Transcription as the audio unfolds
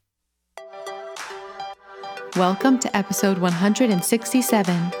Welcome to episode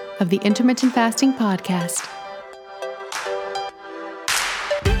 167 of the Intermittent Fasting Podcast.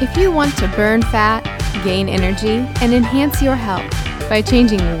 If you want to burn fat, gain energy, and enhance your health by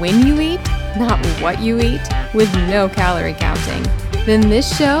changing when you eat, not what you eat, with no calorie counting, then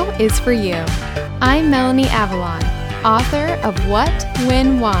this show is for you. I'm Melanie Avalon, author of What,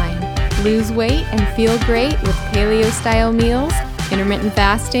 When, Wine, Lose Weight and Feel Great with Paleo-Style Meals, Intermittent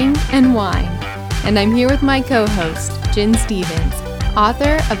Fasting, and Wine. And I'm here with my co-host, Jen Stevens,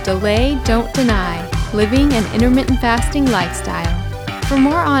 author of Delay, Don't Deny, Living an Intermittent Fasting Lifestyle. For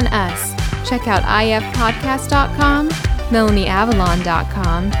more on us, check out ifpodcast.com,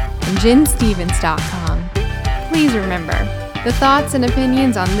 melanieavalon.com, and jenstevens.com. Please remember, the thoughts and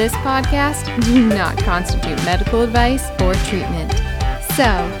opinions on this podcast do not constitute medical advice or treatment.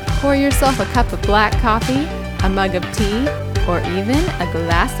 So, pour yourself a cup of black coffee, a mug of tea, or even a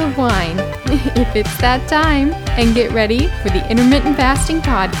glass of wine, if it's that time, and get ready for the Intermittent Fasting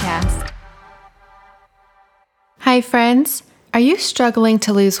Podcast. Hi friends, are you struggling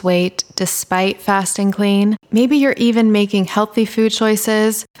to lose weight despite fasting clean? Maybe you're even making healthy food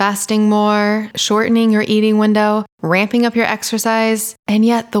choices, fasting more, shortening your eating window, ramping up your exercise, and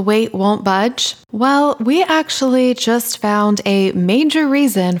yet the weight won't budge? Well, we actually just found a major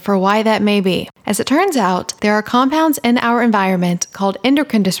reason for why that may be. As it turns out, there are compounds in our environment called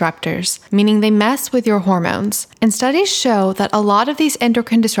endocrine disruptors, meaning they mess with your hormones. And studies show that a lot of these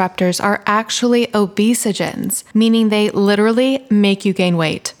endocrine disruptors are actually obesogens, meaning they literally make you gain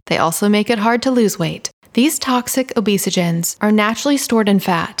weight. They also make it hard to lose weight. These toxic obesogens are naturally stored in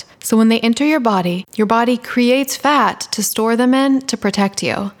fat. So when they enter your body creates fat to store them in to protect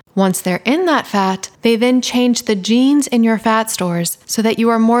you. Once they're in that fat, they then change the genes in your fat stores so that you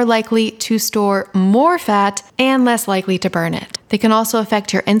are more likely to store more fat and less likely to burn it. They can also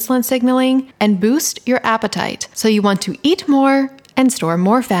affect your insulin signaling and boost your appetite. So you want to eat more and store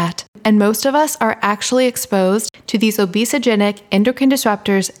more fat. And most of us are actually exposed to these obesogenic endocrine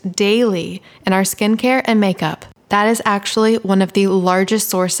disruptors daily in our skincare and makeup. That is actually one of the largest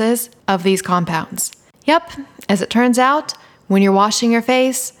sources of these compounds. Yep, as it turns out, when you're washing your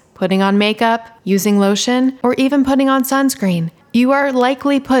face, putting on makeup, using lotion, or even putting on sunscreen, you are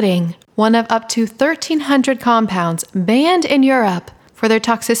likely putting one of up to 1,300 compounds banned in Europe for their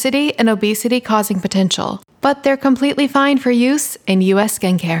toxicity and obesity-causing potential. But they're completely fine for use in US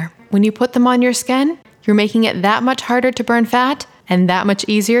skincare. When you put them on your skin, you're making it that much harder to burn fat and that much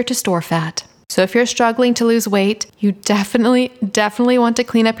easier to store fat. So if you're struggling to lose weight, you definitely want to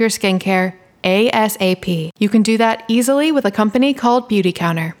clean up your skincare ASAP. You can do that easily with a company called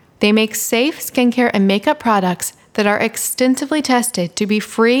Beautycounter. They make safe skincare and makeup products that are extensively tested to be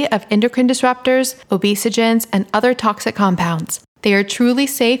free of endocrine disruptors, obesogens, and other toxic compounds. They are truly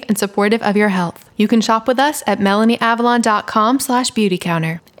safe and supportive of your health. You can shop with us at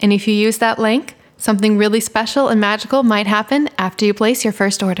melanieavalon.com/beautycounter. And if you use that link, something really special and magical might happen after you place your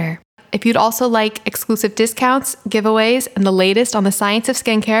first order. If you'd also like exclusive discounts, giveaways, and the latest on the science of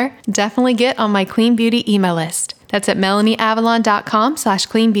skincare, definitely get on my Clean Beauty email list. That's at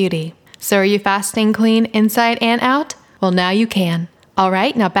melanieavalon.com/cleanbeauty. So are you fasting clean inside and out? Well, now you can. All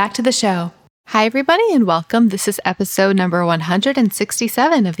right, now back to the show. Hi, everybody, and welcome. This is episode number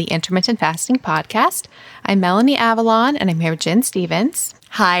 167 of the Intermittent Fasting Podcast. I'm Melanie Avalon, and I'm here with Jen Stevens.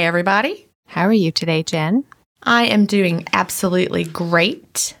 Hi, everybody. How are you today, Jen? I am doing absolutely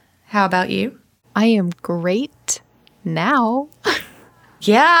great. How about you? I am great now.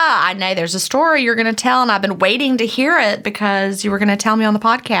 Yeah, I know there's a story you're going to tell, and I've been waiting to hear it because you were going to tell me on the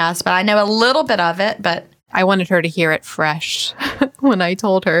podcast, but I know a little bit of it, but I wanted her to hear it fresh when I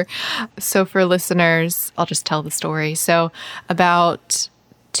told her. So for listeners, I'll just tell the story. So about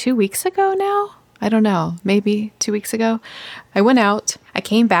 2 weeks ago now, I don't know, maybe 2 weeks ago, I went out. I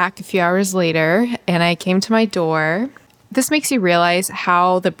came back a few hours later, and I came to my door. This makes you realize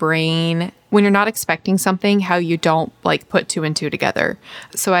how the brain, when you're not expecting something, how you don't put two and two together.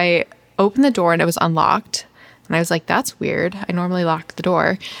 So I opened the door and it was unlocked. And I was like, that's weird. I normally lock the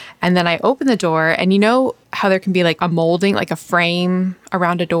door. And then I opened the door, and you know how there can be a molding, a frame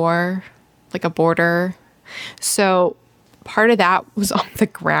around a door, a border. So part of that was on the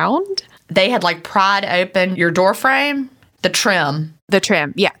ground. They had pried open your door frame, the trim. The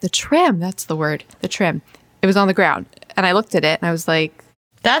trim. Yeah, the trim. That's the word. The trim. It was on the ground. And I looked at it and I was like,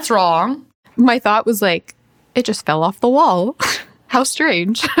 that's wrong. My thought was it just fell off the wall. How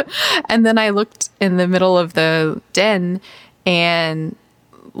strange. And then I looked in the middle of the den, and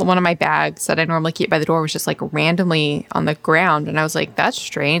one of my bags that I normally keep by the door was just randomly on the ground. And I was like, that's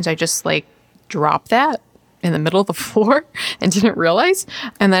strange. I just dropped that. in the middle of the floor and didn't realize.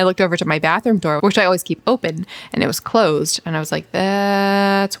 And then I looked over to my bathroom door, which I always keep open, and it was closed. And I was like,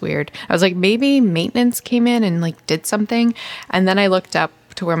 that's weird. I was like, maybe maintenance came in and like did something. And then I looked up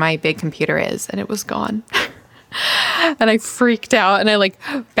to where my big computer is and it was gone. And I freaked out and I like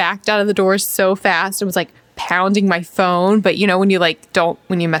backed out of the door so fast and was like pounding my phone. But you know, when you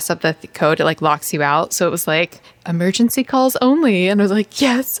when you mess up the code, it like locks you out. So it was like emergency calls only. And I was like,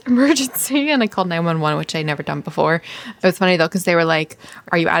 yes, emergency. And I called 911, which I never done before. It was funny though, because they were like,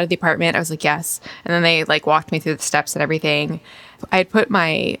 are you out of the apartment? I was like, yes. And then they like walked me through the steps and everything. I had put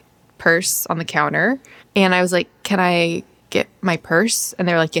my purse on the counter and I was like, can I get my purse? And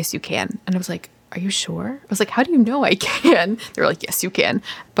they were like, yes, you can. And I was like, are you sure? I was like, how do you know I can? They were like, yes, you can.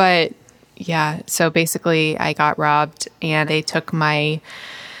 But yeah, so basically I got robbed and they took my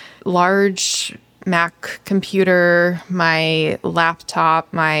large Mac computer, my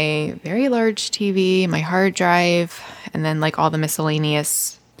laptop, my very large TV, my hard drive, and then like all the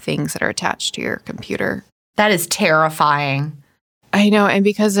miscellaneous things that are attached to your computer. That is terrifying. I know. And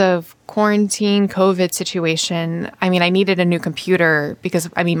because of quarantine, COVID situation, I mean, I needed a new computer because,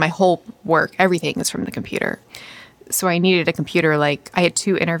 I mean, my whole work, everything is from the computer. So I needed a computer. Like I had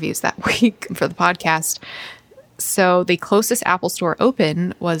 2 interviews that week for the podcast. So the closest Apple store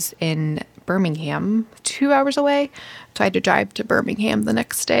open was in Birmingham, 2 hours away. So I had to drive to Birmingham the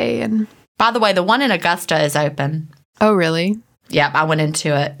next day. And by the way, the one in Augusta is open. Oh, really? Yep. I went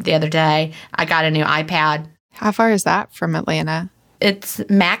into it the other day. I got a new iPad. How far is that from Atlanta? It's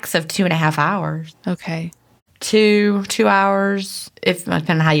max of 2.5 hours. Okay. 2 hours, depending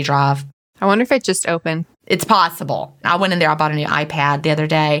on how you drive. I wonder if it just opened. It's possible. I went in there. I bought a new iPad the other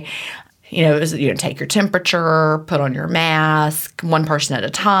day. You know, it was, take your temperature, put on your mask, one person at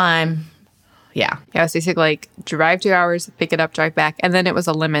a time. Yeah. Yeah, it was basically like drive 2 hours, pick it up, drive back. And then it was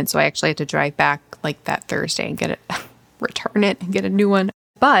a limit. So I actually had to drive back like that Thursday and get it, return it and get a new one.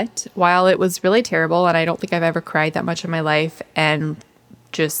 But while it was really terrible, and I don't think I've ever cried that much in my life and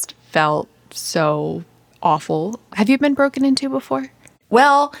just felt so awful. Have you been broken into before?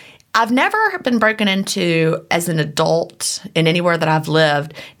 Well, I've never been broken into as an adult in anywhere that I've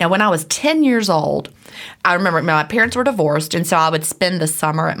lived. Now, when I was 10 years old, I remember my parents were divorced, and so I would spend the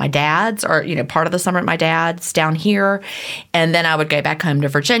summer at my dad's or, part of the summer at my dad's down here, and then I would go back home to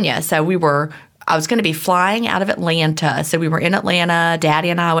Virginia. So I was going to be flying out of Atlanta. So we were in Atlanta. Daddy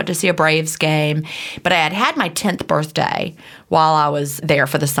and I went to see a Braves game. But I had had my 10th birthday while I was there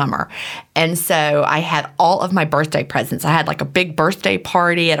for the summer. And so I had all of my birthday presents. I had like a big birthday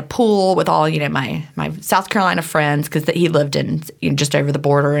party at a pool with all, my South Carolina friends because he lived in just over the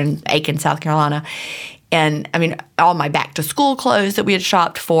border in Aiken, South Carolina. And I mean, all my back to school clothes that we had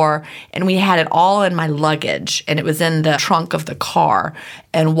shopped for, and we had it all in my luggage, and it was in the trunk of the car.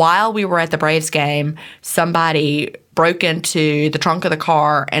 And while we were at the Braves game, somebody broke into the trunk of the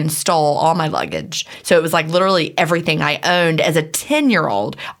car and stole all my luggage. So it was like literally everything I owned as a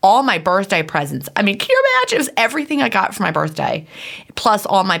 10-year-old, all my birthday presents. I mean, can you imagine? It was everything I got for my birthday, plus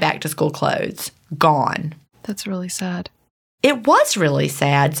all my back to school clothes gone. That's really sad. It was really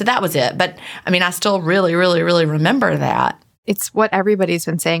sad. So that was it. But I mean, I still really, really, really remember that. It's what everybody's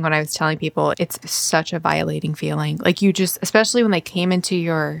been saying when I was telling people. It's such a violating feeling. Like you just, especially when they came into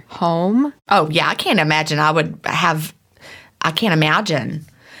your home. Oh, yeah. I can't imagine I can't imagine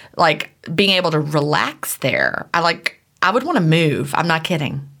like being able to relax there. I would want to move. I'm not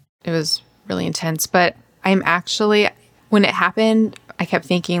kidding. It was really intense. But I'm actually, when it happened, I kept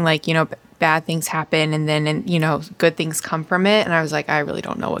thinking like, bad things happen and then, good things come from it. And I was like, I really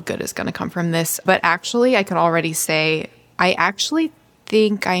don't know what good is going to come from this. But actually, I can already say, I actually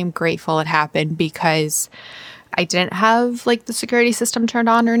think I am grateful it happened because I didn't have like the security system turned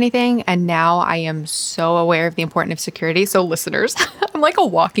on or anything. And now I am so aware of the importance of security. So listeners, I'm like a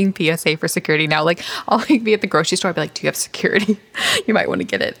walking PSA for security now. Like I'll like be at the grocery store, I'll be like, do you have security? You might want to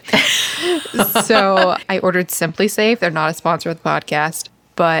get it. So I ordered Simply Safe. They're not a sponsor of the podcast,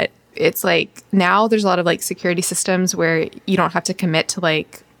 but it's like now there's a lot of like security systems where you don't have to commit to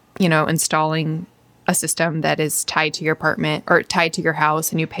like, installing a system that is tied to your apartment or tied to your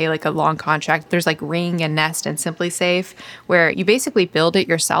house and you pay like a long contract. There's like Ring and Nest and Simply Safe where you basically build it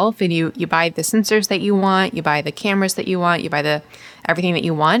yourself and you buy the sensors that you want, you buy the cameras that you want, you buy the everything that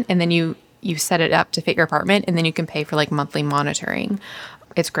you want, and then you set it up to fit your apartment and then you can pay for like monthly monitoring.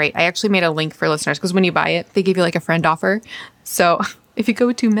 It's great. I actually made a link for listeners because when you buy it, they give you like a friend offer. So if you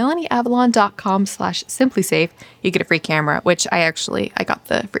go to melanie.avalon.com/simplysafe, you get a free camera, which I got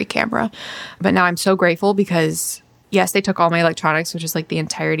the free camera. But now I'm so grateful because, yes, they took all my electronics, which is like the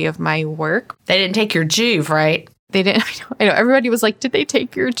entirety of my work. They didn't take your Juve, right? They didn't. I know. Everybody was like, did they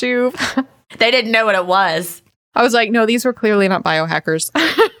take your Juve? They didn't know what it was. I was like, no, these were clearly not biohackers.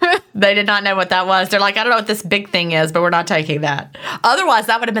 They did not know what that was. They're like, I don't know what this big thing is, but we're not taking that. Otherwise,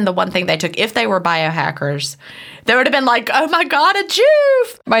 that would have been the one thing they took. If they were biohackers, they would have been like, oh my God, a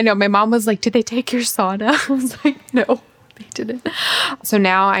Juve. I know. My mom was like, did they take your sauna? I was like, no, they didn't. So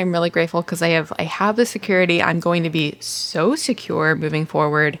now I'm really grateful because I have the security. I'm going to be so secure moving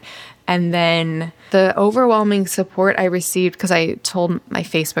forward. And then the overwhelming support I received because I told my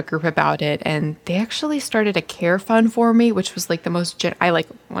Facebook group about it, and they actually started a care fund for me, which was like the most, I like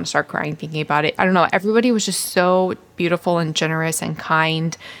want to start crying thinking about it. I don't know. Everybody was just so beautiful and generous and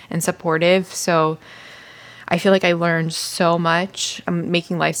kind and supportive. So I feel like I learned so much. I'm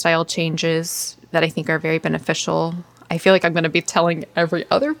making lifestyle changes that I think are very beneficial. I feel like I'm going to be telling every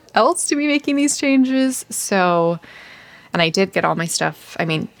other else to be making these changes. So, and I did get all my stuff. I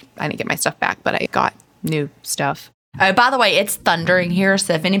mean, I didn't get my stuff back, but I got new stuff. Oh, by the way, it's thundering here.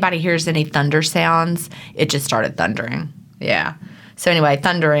 So if anybody hears any thunder sounds, it just started thundering. Yeah. So anyway,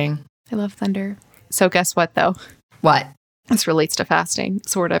 thundering. I love thunder. So guess what, though? What? This relates to fasting,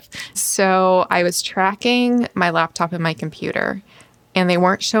 sort of. So I was tracking my laptop and my computer, and they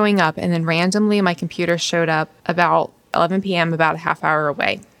weren't showing up. And then randomly, my computer showed up about 11 p.m., about a half hour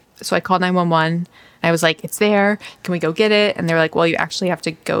away. So I called 911. I was like, it's there. Can we go get it? And they were like, well, you actually have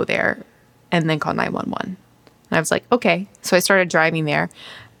to go there and then call 911. And I was like, okay. So I started driving there,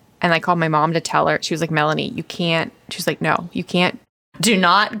 and I called my mom to tell her. She was like, Melanie, you can't. She was like, no, you can't. Do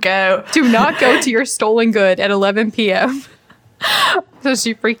not go. Do not go to your stolen good at 11 p.m. So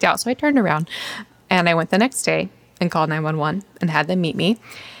she freaked out. So I turned around and I went the next day and called 911 and had them meet me.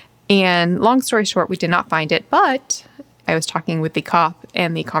 And long story short, we did not find it, but I was talking with the cop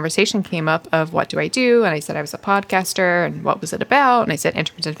and the conversation came up of what do I do? And I said I was a podcaster and what was it about? And I said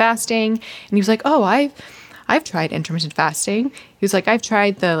intermittent fasting. And he was like, oh, I've tried intermittent fasting. He was like, I've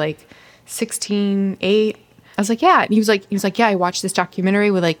tried the like 16-8. I was like, yeah. And he was like, yeah, I watched this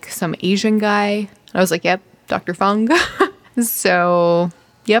documentary with like some Asian guy. And I was like, yep, Dr. Fung. So,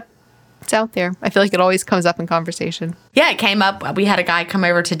 yep, it's out there. I feel like it always comes up in conversation. Yeah, it came up. We had a guy come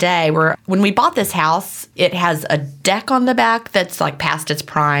over today where when we bought this house, it has a deck on the back that's like past its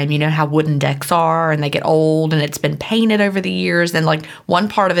prime. You know how wooden decks are and they get old and it's been painted over the years. And like one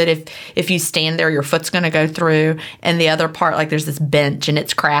part of it, if you stand there, your foot's going to go through. And the other part, like there's this bench and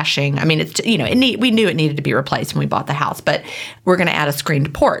it's crashing. I mean, it's, you know, we knew it needed to be replaced when we bought the house, but we're going to add a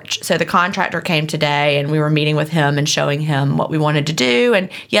screened porch. So the contractor came today and we were meeting with him and showing him what we wanted to do. And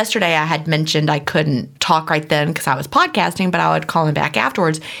yesterday I had mentioned I couldn't talk right then because I was podcasting, but I would call him back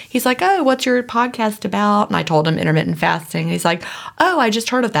afterwards. He's like, oh, what's your podcast about? And I told him intermittent fasting. He's like, oh, I just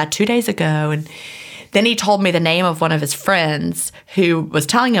heard of that 2 days ago. And then he told me the name of one of his friends who was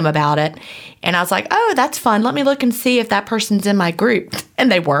telling him about it. And I was like, oh, that's fun. Let me look and see if that person's in my group.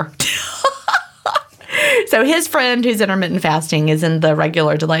 And they were. So his friend who's intermittent fasting is in the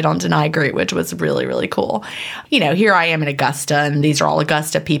regular Delay Don't Deny group, which was really, really cool. You know, here I am in Augusta, and these are all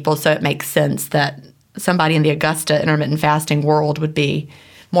Augusta people, so it makes sense that somebody in the Augusta intermittent fasting world would be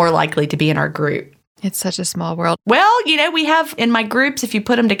more likely to be in our group. It's such a small world. Well, you know, we have in my groups, if you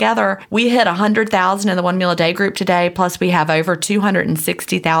put them together, we hit 100,000 in the 1 meal a day group today. Plus we have over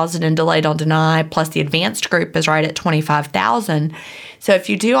 260,000 in Delay Don't Deny. Plus the advanced group is right at 25,000. So if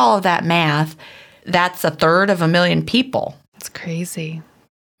you do all of that math, that's 1/3 of a million people. That's crazy.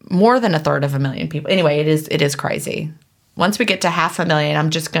 More than 1/3 of a million people. Anyway, it is crazy. Once we get to 500,000,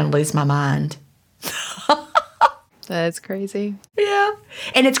 I'm just going to lose my mind. That's crazy. Yeah.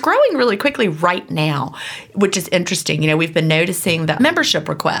 And it's growing really quickly right now, which is interesting. You know, we've been noticing the membership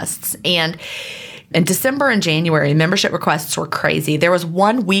requests. And in December and January, membership requests were crazy. There was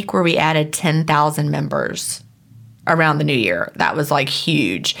 1 week where we added 10,000 members around the new year. That was like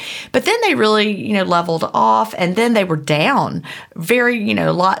huge. But then they really, you know, leveled off, and then they were down very, you know,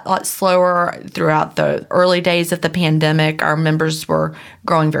 a lot slower throughout the early days of the pandemic. Our members were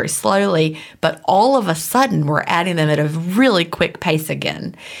growing very slowly, but all of a sudden we're adding them at a really quick pace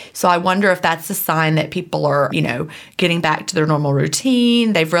again. So I wonder if that's a sign that people are, you know, getting back to their normal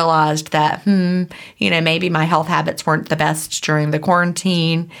routine. They've realized that, you know, maybe my health habits weren't the best during the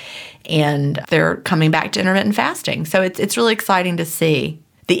quarantine, and they're coming back to intermittent fasting. So it's really exciting to see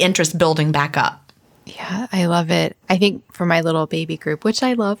the interest building back up. Yeah, I love it. I think for my little baby group, which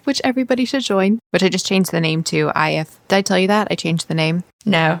I love, which everybody should join, which I just changed the name to IF. Did I tell you that? I changed the name.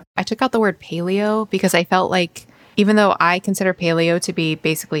 No. I took out the word paleo because I felt like, even though I consider paleo to be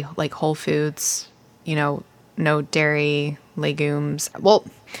basically like whole foods, you know, no dairy, legumes. Well,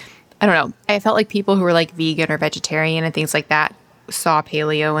 I don't know. I felt like people who were like vegan or vegetarian and things like that saw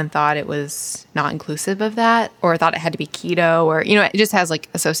paleo and thought it was not inclusive of that, or thought it had to be keto, or, it just has like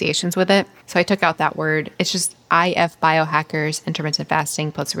associations with it. So I took out that word. It's just IF Biohackers Intermittent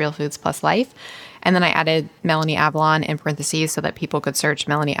Fasting plus Real Foods plus Life. And then I added Melanie Avalon in parentheses so that people could search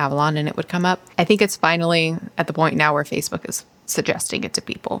Melanie Avalon and it would come up. I think it's finally at the point now where Facebook is suggesting it to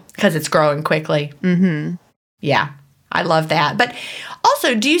people. Because it's growing quickly. Mm-hmm. Yeah, I love that. But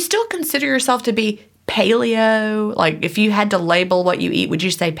also, do you still consider yourself to be paleo? Like, if you had to label what you eat, would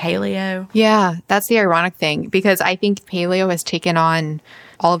you say paleo? Yeah, that's the ironic thing, because I think paleo has taken on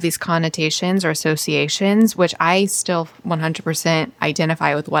all of these connotations or associations, which I still 100%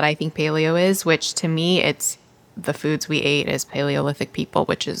 identify with what I think paleo is, which to me, it's the foods we ate as Paleolithic people,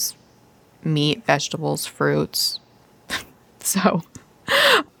 which is meat, vegetables, fruits. So,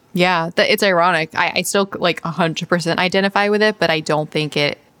 yeah, it's ironic. I still like 100% identify with it, but I don't think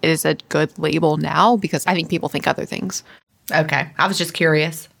it is a good label now because I think people think other things. Okay. I was just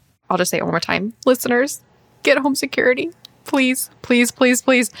curious. I'll just say it one more time. Listeners, get home security. Please, please, please,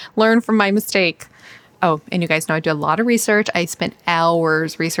 please learn from my mistake. Oh, and you guys know I do a lot of research. I spent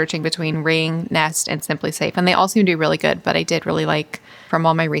hours researching between Ring, Nest, and Simply Safe. And they all seem to be really good, but I did really like, from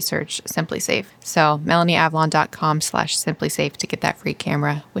all my research, Simply Safe. So melanieavalon.com/simplysafe to get that free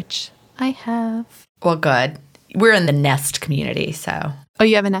camera, which I have. Well, good. We're in the Nest community, so. Oh,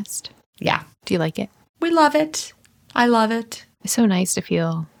 you have a Nest? Yeah. Do you like it? We love it. I love it. It's so nice to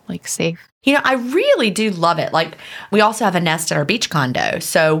feel like safe. I really do love it. Like, we also have a Nest at our beach condo,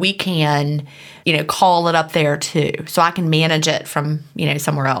 so we can, call it up there too. So I can manage it from,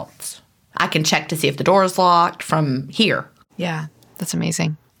 somewhere else. I can check to see if the door is locked from here. Yeah, that's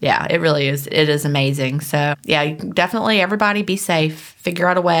amazing. Yeah, it really is. It is amazing. So, yeah, definitely everybody be safe. Figure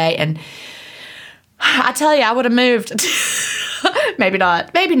out a way. And I tell you, I would have moved. Maybe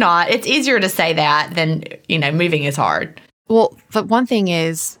not. Maybe not. It's easier to say that than, moving is hard. Well, the one thing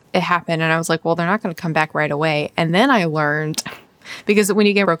is, it happened and I was like, well, they're not going to come back right away. And then I learned, because when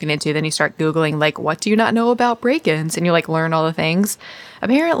you get broken into, then you start Googling, like, what do you not know about break-ins? And you learn all the things.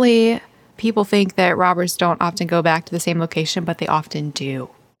 Apparently, people think that robbers don't often go back to the same location, but they often do.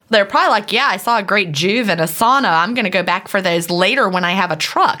 They're probably like, yeah, I saw a great Juve and a sauna. I'm going to go back for those later when I have a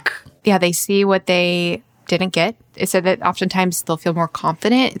truck. Yeah, they see what they didn't get. It said that oftentimes they'll feel more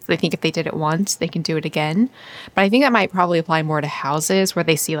confident. They think if they did it once, they can do it again. But I think that might probably apply more to houses where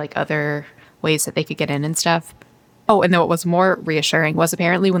they see other ways that they could get in and stuff. Oh, and then what was more reassuring was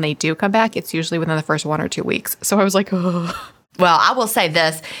apparently when they do come back, it's usually within the first 1 or 2 weeks. So I was like, oh. Well, I will say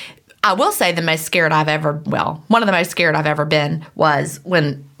this. I will say one of the most scared I've ever been was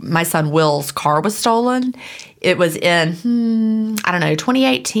when my son Will's car was stolen. It was in,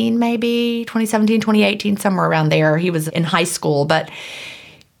 2018 maybe, 2017, 2018, somewhere around there. He was in high school, but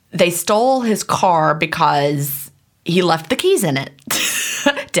they stole his car because he left the keys in it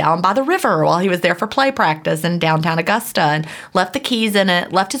down by the river while he was there for play practice in downtown Augusta, and left the keys in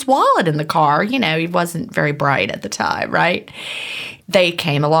it, left his wallet in the car. He wasn't very bright at the time, right? They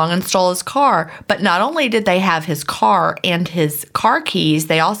came along and stole his car. But not only did they have his car and his car keys,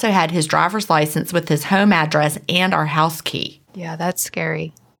 they also had his driver's license with his home address and our house key. Yeah, that's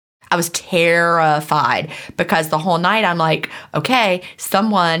scary. I was terrified because the whole night I'm like, okay,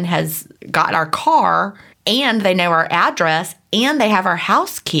 someone has got our car and they know our address and they have our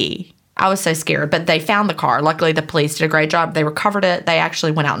house key. I was so scared, but they found the car. Luckily, the police did a great job. They recovered it. They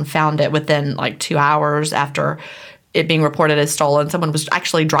actually went out and found it within 2 hours after it being reported as stolen. Someone was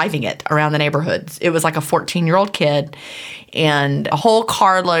actually driving it around the neighborhoods. It was like a 14-year-old kid and a whole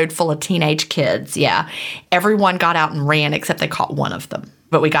carload full of teenage kids. Yeah. Everyone got out and ran except they caught one of them.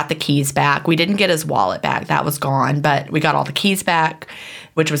 But we got the keys back. We didn't get his wallet back. That was gone. But we got all the keys back,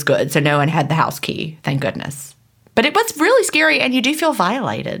 which was good. So no one had the house key. Thank goodness. But it was really scary, and you do feel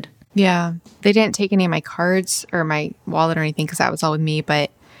violated. Yeah. They didn't take any of my cards or my wallet or anything because that was all with me.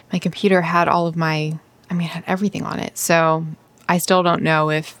 But my computer had all of had everything on it. So I still don't know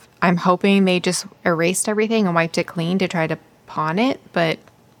if I'm hoping they just erased everything and wiped it clean to try to pawn it, but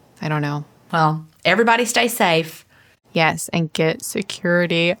I don't know. Well, everybody stay safe. Yes, and get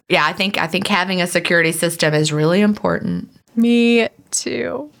security. Yeah, I think having a security system is really important. Me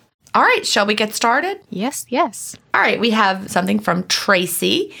too. All right, shall we get started? Yes. All right, we have something from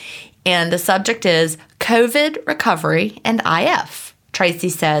Tracy, and the subject is COVID recovery and IF. Tracy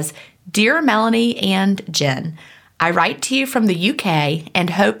says, Dear Melanie and Jen, I write to you from the UK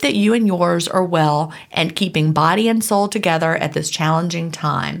and hope that you and yours are well and keeping body and soul together at this challenging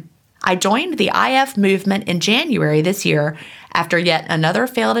time. I joined the IF movement in January this year after yet another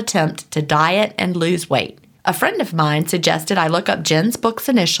failed attempt to diet and lose weight. A friend of mine suggested I look up Jen's books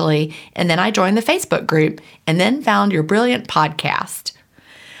initially, and then I joined the Facebook group, and then found your brilliant podcast.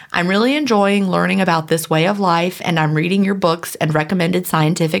 I'm really enjoying learning about this way of life, and I'm reading your books and recommended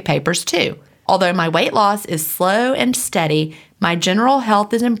scientific papers too. Although my weight loss is slow and steady, my general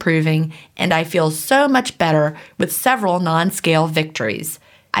health is improving, and I feel so much better with several non-scale victories.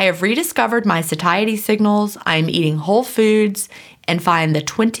 I have rediscovered my satiety signals, I'm eating whole foods, and find the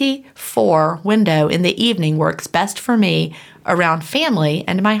 24 window in the evening works best for me around family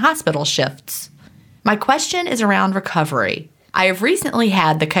and my hospital shifts. My question is around recovery. I have recently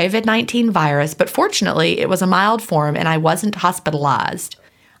had the COVID-19 virus, but fortunately it was a mild form and I wasn't hospitalized.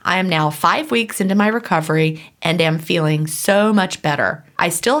 I am now 5 weeks into my recovery and am feeling so much better. I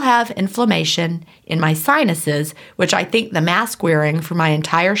still have inflammation in my sinuses, which I think the mask wearing for my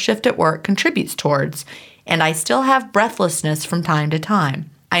entire shift at work contributes towards, and I still have breathlessness from time to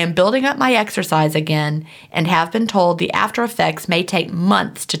time. I am building up my exercise again and have been told the after effects may take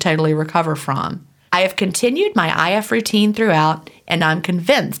months to totally recover from. I have continued my IF routine throughout, and I'm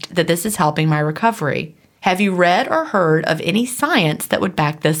convinced that this is helping my recovery. Have you read or heard of any science that would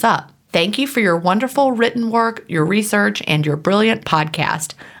back this up? Thank you for your wonderful written work, your research, and your brilliant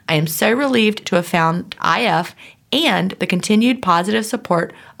podcast. I am so relieved to have found IF and the continued positive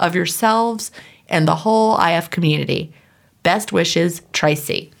support of yourselves and the whole IF community. Best wishes,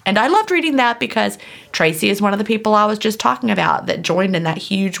 Tracy. And I loved reading that because Tracy is one of the people I was just talking about that joined in that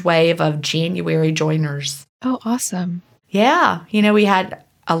huge wave of January joiners. Oh, awesome. Yeah. We had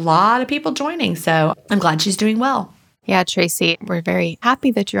a lot of people joining, so I'm glad she's doing well. Yeah, Tracy, we're very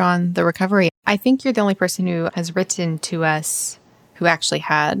happy that you're on the recovery. I think you're the only person who has written to us who actually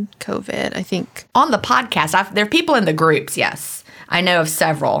had COVID. I think on the podcast, there are people in the groups, yes. I know of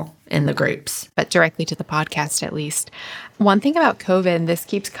several in the groups. But directly to the podcast, at least. One thing about COVID, and this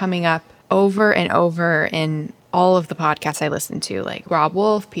keeps coming up over and over in all of the podcasts I listen to, like Rob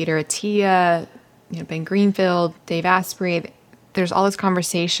Wolf, Peter Attia, Ben Greenfield, Dave Asprey. There's all this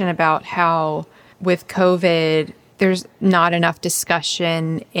conversation about how with COVID, there's not enough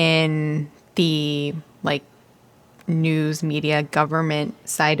discussion in the news, media, government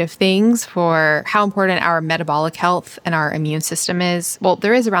side of things for how important our metabolic health and our immune system is. Well,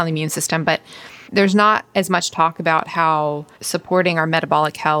 there is around the immune system, but there's not as much talk about how supporting our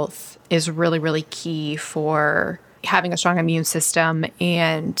metabolic health is really, really key for having a strong immune system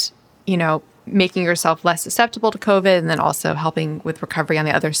and, making yourself less susceptible to COVID and then also helping with recovery on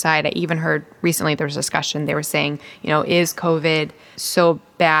the other side. I even heard recently there was a discussion. They were saying, is COVID so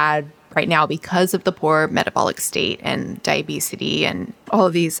bad right now because of the poor metabolic state and diabetes and all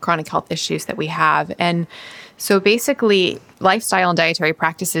of these chronic health issues that we have? And so basically, lifestyle and dietary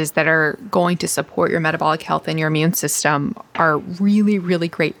practices that are going to support your metabolic health and your immune system are really, really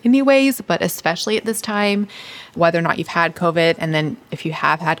great anyways, but especially at this time, whether or not you've had COVID. And then if you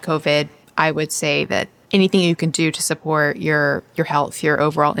have had COVID, I would say that anything you can do to support your health, your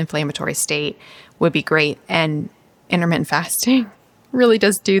overall inflammatory state would be great. And intermittent fasting really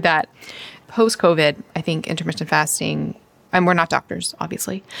does do that. Post-COVID, I think intermittent fasting, and we're not doctors,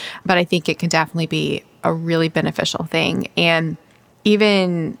 obviously, but I think it can definitely be a really beneficial thing. And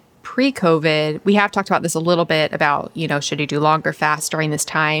even pre-COVID, we have talked about this a little bit about, should you do longer fasts during this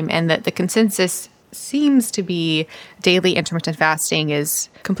time? And that the consensus seems to be daily intermittent fasting is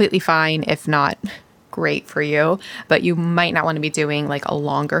completely fine, if not great for you, but you might not want to be doing a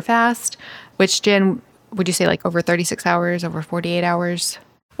longer fast, which, Jen, would you say over 36 hours, over 48 hours?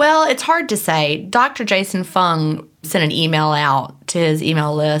 Well, it's hard to say. Dr. Jason Fung sent an email out to his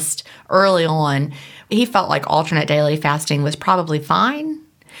email list early on. He felt like alternate daily fasting was probably fine.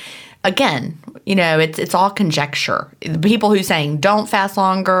 Again, it's all conjecture. The people who saying don't fast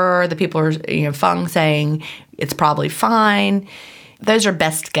longer, the people who are, Fung saying it's probably fine. Those are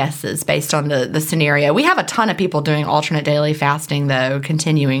best guesses based on the scenario. We have a ton of people doing alternate daily fasting, though,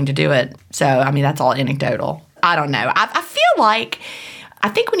 continuing to do it. So, that's all anecdotal. I don't know. I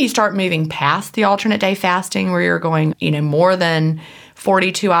think when you start moving past the alternate day fasting where you're going, more than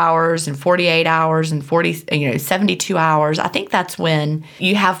 42 hours and 48 hours and 72 hours, I think that's when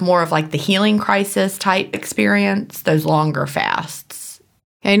you have more of the healing crisis type experience, those longer fasts.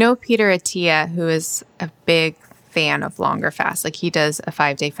 I know Peter Attia, who is a big fan of longer fasts. He does a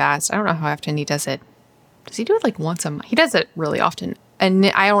 5-day fast. I don't know how often he does it. Does he do it once a month? He does it really often. And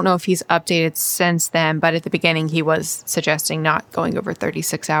I don't know if he's updated since then, but at the beginning he was suggesting not going over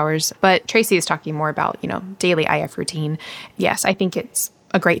 36 hours. But Tracy is talking more about, daily IF routine. Yes, I think it's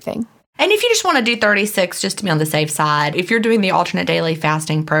a great thing. And if you just want to do 36 just to be on the safe side, if you're doing the alternate daily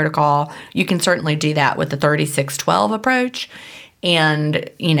fasting protocol, you can certainly do that with the 36-12 approach. And,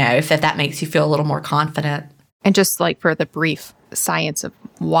 if that makes you feel a little more confident. And just like for the brief science of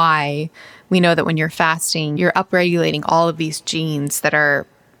why, we know that when you're fasting, you're upregulating all of these genes that are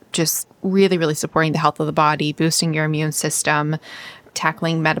just really, really supporting the health of the body, boosting your immune system,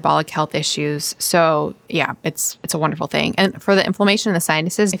 tackling metabolic health issues. So yeah, it's a wonderful thing. And for the inflammation in the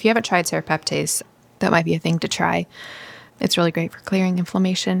sinuses, if you haven't tried serapeptase, that might be a thing to try. It's really great for clearing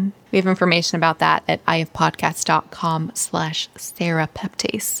inflammation. We have information about that at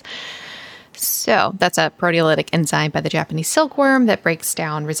ifpodcast.com/serapeptase. So that's a proteolytic enzyme by the Japanese silkworm that breaks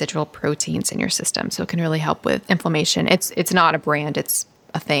down residual proteins in your system. So it can really help with inflammation. It's not a brand, it's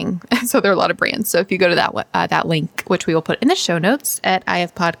a thing. So there are a lot of brands. So if you go to that link, which we will put in the show notes at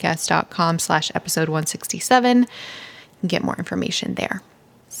ifpodcast.com/episode 167, you can get more information there.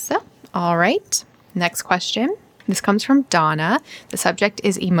 So, all right. Next question. This comes from Donna. The subject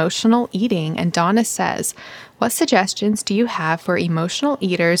is emotional eating. And Donna says, what suggestions do you have for emotional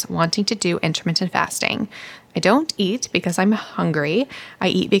eaters wanting to do intermittent fasting? I don't eat because I'm hungry. I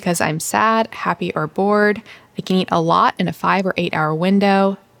eat because I'm sad, happy, or bored. I can eat a lot in a 5 or 8 hour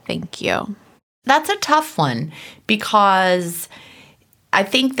window. Thank you. That's a tough one because I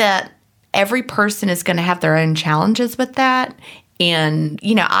think that every person is going to have their own challenges with that. And,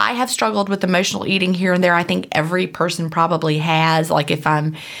 I have struggled with emotional eating here and there. I think every person probably has. Like if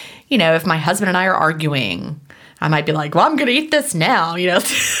I'm, if my husband and I are arguing, I might be like, well, I'm going to eat this now,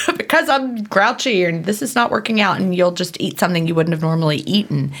 because I'm grouchy and this is not working out. And you'll just eat something you wouldn't have normally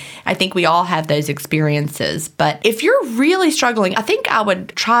eaten. I think we all have those experiences. But if you're really struggling, I think I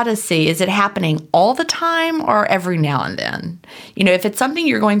would try to see, is it happening all the time or every now and then? If it's something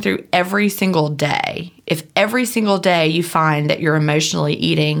you're going through every single day, if every single day you find that you're emotionally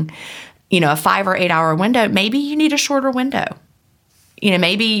eating, a 5 or 8 hour window, maybe you need a shorter window.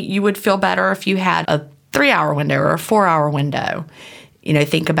 Maybe you would feel better if you had a 3 hour window or a 4 hour window.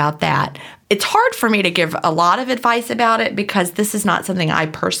 Think about that. It's hard for me to give a lot of advice about it because this is not something I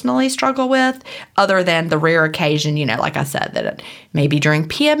personally struggle with other than the rare occasion, like I said, that maybe during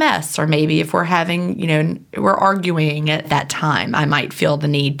PMS or maybe if we're having, we're arguing at that time, I might feel the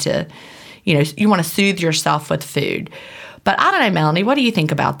need to, you want to soothe yourself with food. But I don't know, Melanie, what do you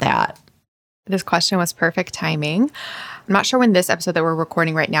think about that? This question was perfect timing. I'm not sure when this episode that we're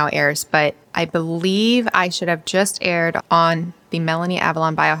recording right now airs, but I believe I should have just aired on the Melanie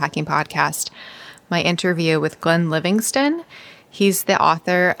Avalon Biohacking Podcast my interview with Glenn Livingston. He's the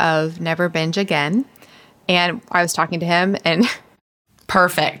author of Never Binge Again. And I was talking to him and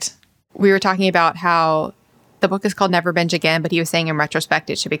perfect. We were talking about how the book is called Never Binge Again, but he was saying in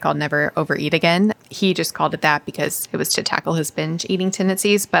retrospect it should be called Never Overeat Again. He just called it that because it was to tackle his binge eating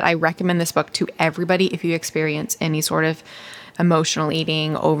tendencies. But I recommend this book to everybody if you experience any sort of emotional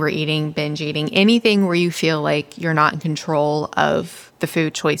eating, overeating, binge eating, anything where you feel like you're not in control of the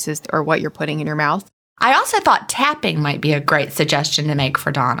food choices or what you're putting in your mouth. I also thought tapping might be a great suggestion to make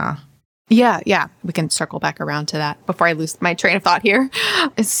for Donna. Yeah. We can circle back around to that before I lose my train of thought here.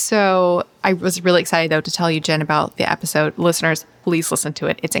 So I was really excited, though, to tell you, Jen, about the episode. Listeners, please listen to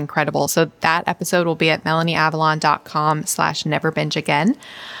it. It's incredible. So that episode will be at melanieavalon.com/neverbingeagain.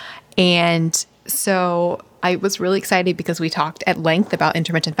 And so I was really excited because we talked at length about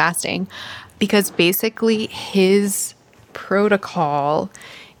intermittent fasting because basically his protocol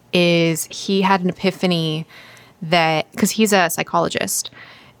is he had an epiphany that, because he's a psychologist,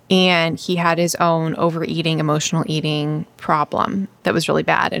 and he had his own overeating, emotional eating problem that was really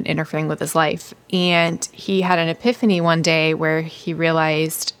bad and interfering with his life. And he had an epiphany one day where he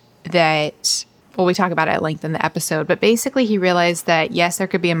realized that, well, we talk about it at length in the episode, but basically he realized that, yes, there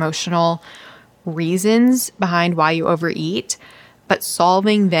could be emotional reasons behind why you overeat, but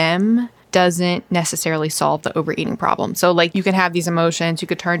solving them doesn't necessarily solve the overeating problem. So like you can have these emotions, you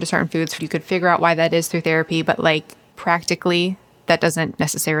could turn to certain foods, you could figure out why that is through therapy, but like practically that doesn't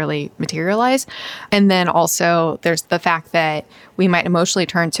necessarily materialize. And then also there's the fact that we might emotionally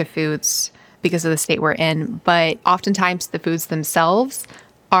turn to foods because of the state we're in, but oftentimes the foods themselves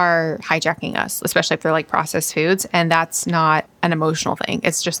are hijacking us, especially if they're like processed foods. And that's not an emotional thing.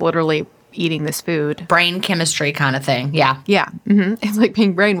 It's just literally eating this food. Brain chemistry kind of thing. Yeah. Yeah. Mm-hmm. It's like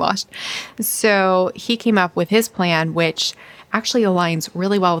being brainwashed. So he came up with his plan, which actually aligns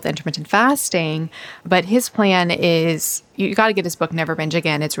really well with intermittent fasting. But his plan is, you got to get his book, Never Binge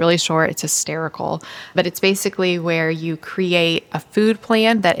Again. It's really short. It's hysterical. But it's basically where you create a food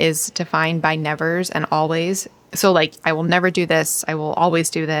plan that is defined by nevers and always So like, I will never do this. I will always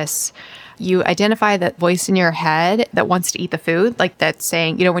do this. You identify that voice in your head that wants to eat the food, like that's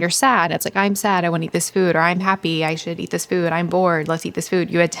saying, when you're sad, it's like, I'm sad, I want to eat this food, or I'm happy, I should eat this food, I'm bored, let's eat this food.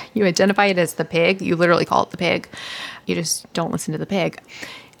 You identify it as the pig. You literally call it the pig. You just don't listen to the pig.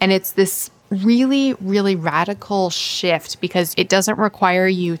 And it's this really, really radical shift because it doesn't require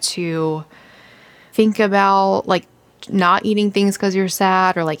you to think about like not eating things because you're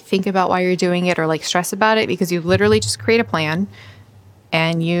sad, or like think about why you're doing it, or like stress about it, because you literally just create a plan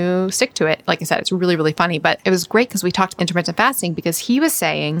and you stick to it. Like I said, it's really, really funny, but it was great because we talked intermittent fasting, because he was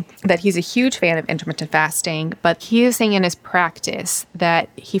saying that he's a huge fan of intermittent fasting, but he is saying in his practice that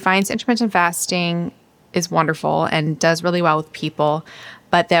he finds intermittent fasting is wonderful and does really well with people,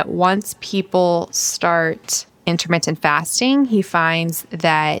 but that once people start intermittent fasting, he finds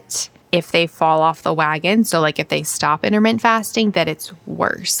that if they fall off the wagon, so like if they stop intermittent fasting, that it's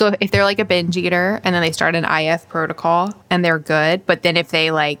worse. So if they're like a binge eater and then they start an IF protocol and they're good, but then if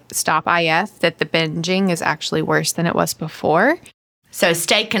they like stop IF, that the binging is actually worse than it was before. So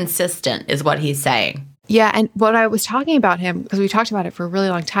stay consistent is what he's saying. Yeah. And what I was talking about him, because we talked about it for a really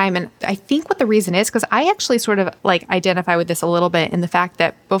long time, and I think what the reason is, because I actually sort of like identify with this a little bit in the fact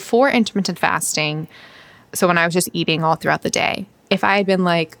that before intermittent fasting, so when I was just eating all throughout the day, if I had been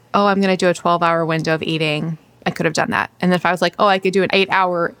like, oh, I'm going to do a 12-hour window of eating, I could have done that. And then if I was like, oh, I could do an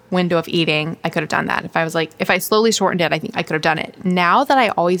 8-hour window of eating, I could have done that. If I was like, if I slowly shortened it, I think I could have done it. Now that I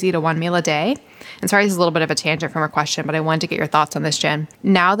always eat a 1 meal a day, and sorry, this is a little bit of a tangent from our question, but I wanted to get your thoughts on this, Jen.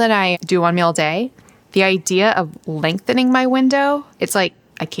 Now that I do 1 meal a day, the idea of lengthening my window, it's like,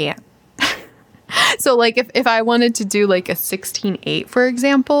 I can't. So like if I wanted to do like a 16-8, for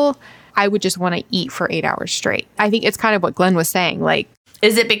example, I would just want to eat for 8 hours straight. I think it's kind of what Glenn was saying. Like,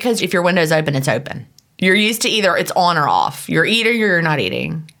 is it because if your window's open, it's open? You're used to either it's on or off. You're eating or you're not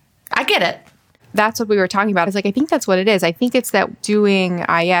eating. I get it. That's what we were talking about. It's like, I think that's what it is. I think it's that doing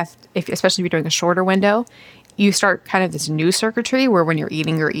IF, especially if you're doing a shorter window, you start kind of this new circuitry where when you're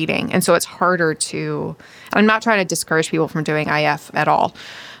eating. And so it's harder to, I'm not trying to discourage people from doing IF at all.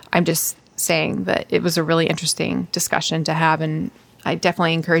 I'm just saying that it was a really interesting discussion to have, and I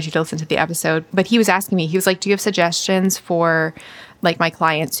definitely encourage you to listen to the episode. But he was asking me, he was like, do you have suggestions for like my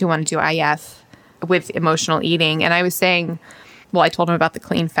clients who want to do IF with emotional eating? And I was saying, well, I told him about the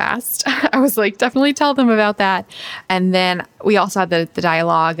clean fast. I was like, definitely tell them about that. And then we also had the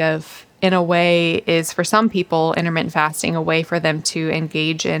dialogue of, in a way, is for some people, intermittent fasting a way for them to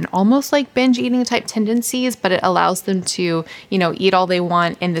engage in almost like binge eating type tendencies, but it allows them to, eat all they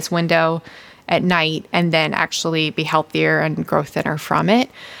want in this window at night and then actually be healthier and grow thinner from it.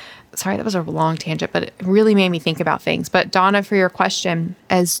 Sorry, that was a long tangent, but it really made me think about things. But Donna, for your question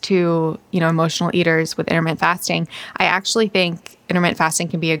as to, emotional eaters with intermittent fasting, I actually think intermittent fasting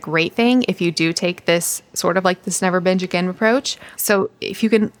can be a great thing if you do take this sort of like this never binge again approach. So if you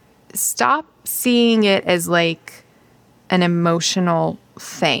can stop seeing it as like an emotional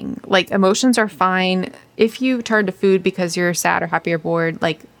thing, like emotions are fine. If you turn to food because you're sad or happy or bored,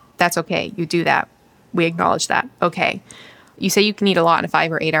 like that's okay. You do that. We acknowledge that. Okay. You say you can eat a lot in a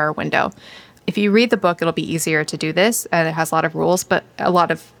 5 or 8 hour window. If you read the book, it'll be easier to do this. And it has a lot of rules, but a lot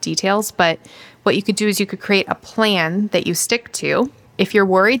of details. But what you could do is you could create a plan that you stick to if you're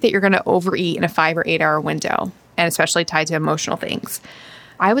worried that you're going to overeat in a 5 or 8 hour window, and especially tied to emotional things.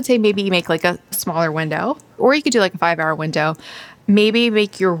 I would say maybe you make like a smaller window, or you could do like a 5 hour window. Maybe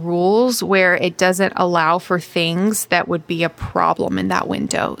make your rules where it doesn't allow for things that would be a problem in that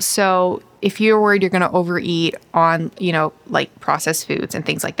window. So if you're worried you're going to overeat on, like processed foods and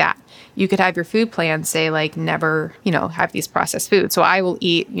things like that, you could have your food plan say like never, have these processed foods. So I will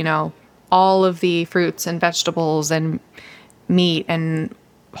eat, all of the fruits and vegetables and meat and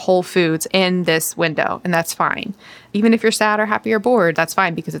whole foods in this window, and that's fine. Even if you're sad or happy or bored, that's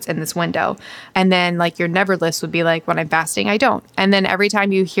fine because it's in this window. And then like your never list would be like, when I'm fasting, I don't. And then every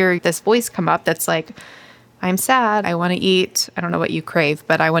time you hear this voice come up that's like, I'm sad, I want to eat, I don't know what you crave,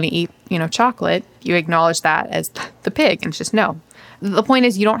 but I want to eat, chocolate, you acknowledge that as the pig, and it's just no. The point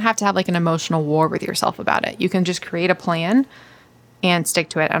is you don't have to have like an emotional war with yourself about it. You can just create a plan and stick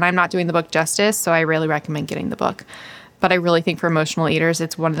to it. And I'm not doing the book justice, so I really recommend getting the book. But I really think for emotional eaters,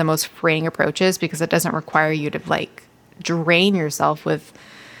 it's one of the most freeing approaches because it doesn't require you to like drain yourself with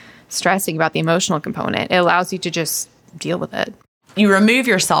stressing about the emotional component. It allows you to just deal with it. You remove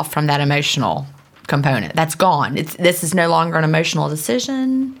yourself from that emotional component. That's gone. This is no longer an emotional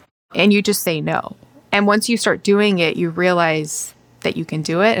decision. And you just say no. And once you start doing it, you realize that you can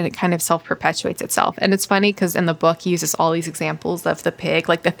do it, and it kind of self-perpetuates itself. And it's funny because in the book, he uses all these examples of the pig,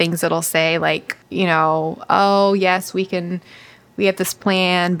 like the things it'll say, like, oh, yes, we can we have this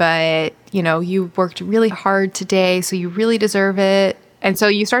plan, but, you worked really hard today, so you really deserve it. And so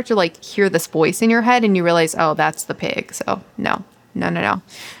you start to hear this voice in your head and you realize, oh, that's the pig. So no.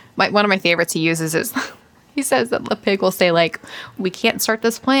 One of my favorites he uses is he says that the pig will say we can't start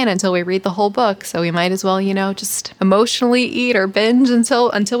this plan until we read the whole book. So we might as well, just emotionally eat or binge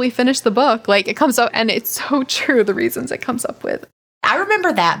until we finish the book. It comes up, and it's so true, the reasons it comes up with. I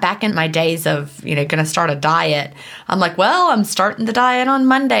remember that back in my days of, going to start a diet. I'm like, well, I'm starting the diet on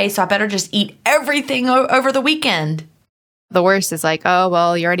Monday, so I better just eat everything over the weekend. The worst is oh,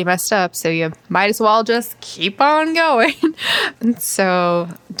 well, you already messed up, so you might as well just keep on going. And so,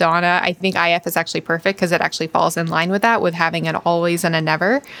 Donna, I think IF is actually perfect because it actually falls in line with that, with having an always and a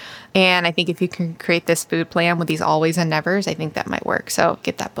never. And I think if you can create this food plan with these always and nevers, I think that might work. So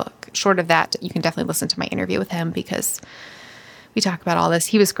get that book. Short of that, you can definitely listen to my interview with him because we talk about all this.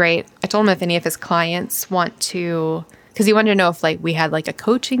 He was great. I told him if any of his clients want to... Because he wanted to know if we had a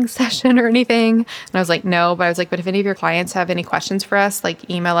coaching session or anything. And I was like, no. But I was like, but if any of your clients have any questions for us,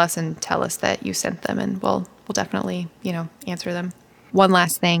 email us and tell us that you sent them, and we'll definitely, answer them. One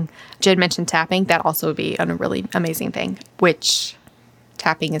last thing. Jen mentioned tapping. That also would be a really amazing thing, which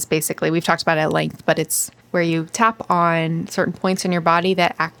tapping is basically, we've talked about it at length, but it's where you tap on certain points in your body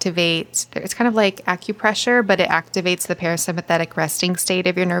that activate, it's kind of like acupressure, but it activates the parasympathetic resting state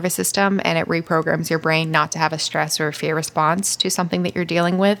of your nervous system, and it reprograms your brain not to have a stress or a fear response to something that you're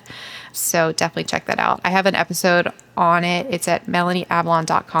dealing with. So definitely check that out. I have an episode on it. It's at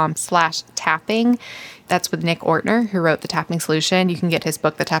melanieavalon.com/tapping. That's with Nick Ortner, who wrote The Tapping Solution. You can get his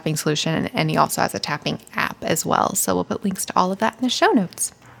book, The Tapping Solution, and he also has a tapping app as well. So we'll put links to all of that in the show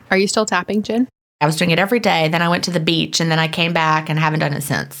notes. Are you still tapping, Jen? I was doing it every day. Then I went to the beach, and then I came back and haven't done it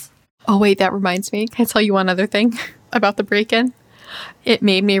since. Oh, wait, that reminds me. Can I tell you one other thing about the break-in? It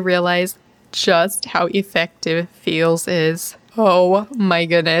made me realize just how effective Feels is. Oh, my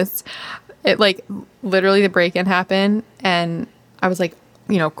goodness. It literally the break-in happened, and I was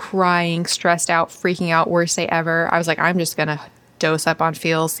crying, stressed out, freaking out, worst day ever. I was like, I'm just going to dose up on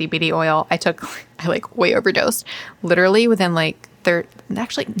Feels CBD oil. I way overdosed. Literally within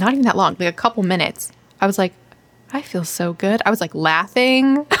actually not even that long, a couple minutes. I was like, I feel so good. I was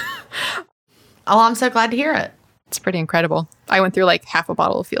laughing. Oh, I'm so glad to hear it. It's pretty incredible. I went through half a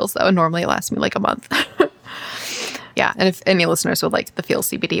bottle of Feels though, and normally it lasts me a month. Yeah. And if any listeners would like the Feels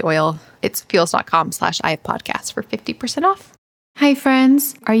CBD oil, it's feels.com/IFpodcast for 50% off. Hi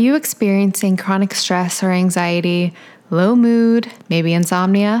friends. Are you experiencing chronic stress or anxiety, low mood, maybe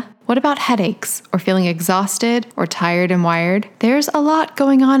insomnia? What about headaches or feeling exhausted or tired and wired? There's a lot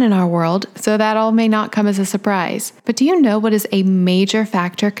going on in our world, so that all may not come as a surprise. But do you know what is a major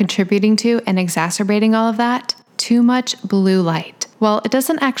factor contributing to and exacerbating all of that? Too much blue light. Well, it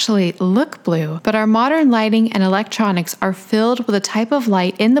doesn't actually look blue, but our modern lighting and electronics are filled with a type of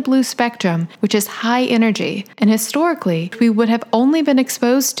light in the blue spectrum, which is high energy, and historically, we would have only been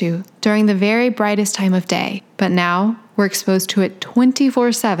exposed to during the very brightest time of day. But now, we're exposed to it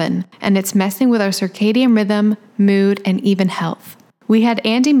 24/7, and it's messing with our circadian rhythm, mood, and even health. We had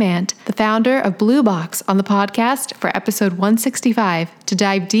Andy Mant, the founder of Blue Box, on the podcast for episode 165 to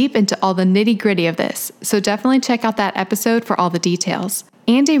dive deep into all the nitty-gritty of this, so definitely check out that episode for all the details.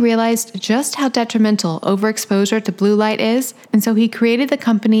 Andy realized just how detrimental overexposure to blue light is, and so he created the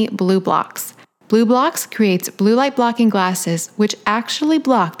company Blue Blocks. Blue Blocks creates blue light blocking glasses, which actually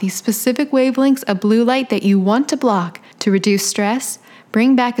block the specific wavelengths of blue light that you want to block to reduce stress,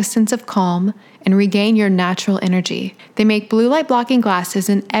 bring back a sense of calm, and regain your natural energy. They make blue light blocking glasses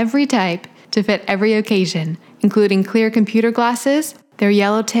in every type to fit every occasion, including clear computer glasses, their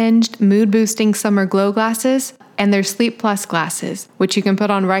yellow-tinged, mood-boosting summer glow glasses, and their Sleep Plus glasses, which you can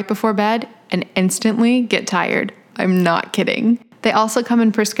put on right before bed and instantly get tired. I'm not kidding. They also come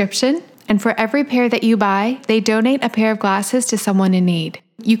in prescription, and for every pair that you buy, they donate a pair of glasses to someone in need.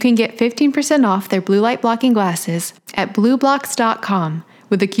 You can get 15% off their blue light blocking glasses at blueblocks.com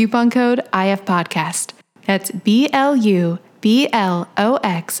with the coupon code IFPodcast. That's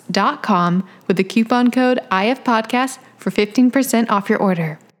BLUBLOX.com with the coupon code IFPodcast for 15% off your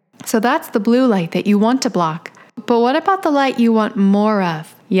order. So that's the blue light that you want to block. But what about the light you want more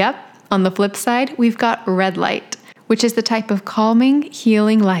of? Yep, on the flip side, we've got red light, which is the type of calming,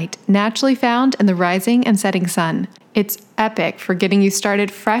 healing light naturally found in the rising and setting sun. It's epic for getting you started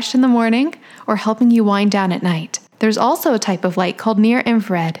fresh in the morning or helping you wind down at night. There's also a type of light called near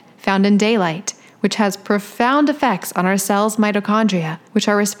infrared, found in daylight, which has profound effects on our cells' mitochondria, which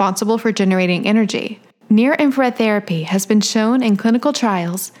are responsible for generating energy. Near infrared therapy has been shown in clinical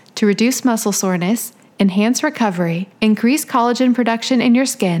trials to reduce muscle soreness, enhance recovery, increase collagen production in your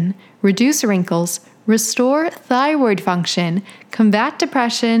skin, reduce wrinkles, restore thyroid function, combat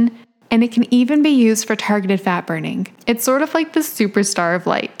depression, and it can even be used for targeted fat burning. It's sort of like the superstar of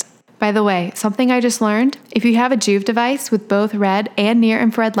light. By the way, something I just learned, if you have a Joovv device with both red and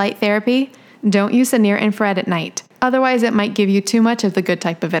near-infrared light therapy, don't use the near-infrared at night. Otherwise, it might give you too much of the good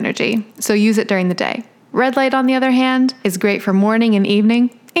type of energy, so use it during the day. Red light, on the other hand, is great for morning and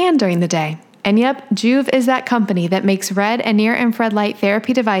evening, and during the day. And yep, Joovv is that company that makes red and near-infrared light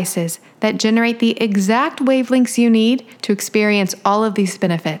therapy devices that generate the exact wavelengths you need to experience all of these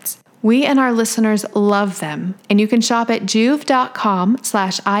benefits. We and our listeners love them, and you can shop at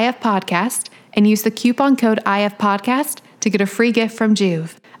joovv.com/ifpodcast and use the coupon code IFPodcast to get a free gift from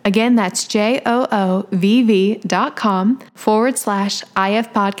Joovv. Again, that's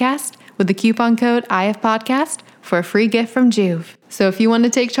joovv.com/IFPodcast with the coupon code IFPodcast for a free gift from Joovv. So if you want to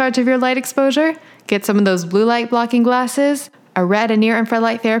take charge of your light exposure, get some of those blue light blocking glasses, a red and near-infrared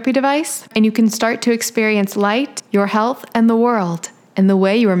light therapy device, and you can start to experience light, your health, and the world in the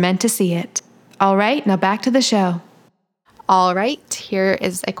way you were meant to see it. All right, now back to the show. All right, here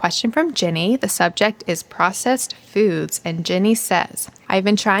is a question from Jenny. The subject is processed foods, and Jenny says, I've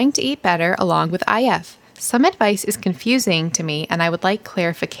been trying to eat better along with IF. Some advice is confusing to me, and I would like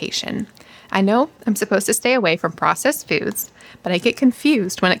clarification. I know I'm supposed to stay away from processed foods, but I get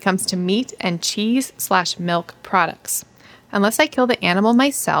confused when it comes to meat and cheese/milk products. Unless I kill the animal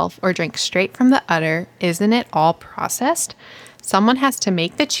myself or drink straight from the udder, isn't it all processed? Someone has to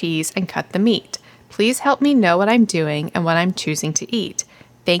make the cheese and cut the meat. Please help me know what I'm doing and what I'm choosing to eat.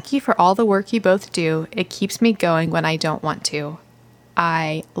 Thank you for all the work you both do. It keeps me going when I don't want to.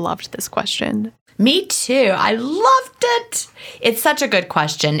 I loved this question. Me too. I loved it. It's such a good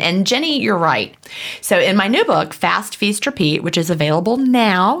question. And Jenny, you're right. So in my new book, Fast, Feast, Repeat, which is available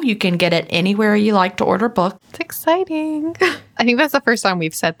now, you can get it anywhere you like to order books. It's exciting. I think that's the first time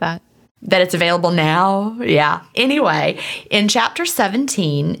we've said that. That it's available now? Yeah. Anyway, in chapter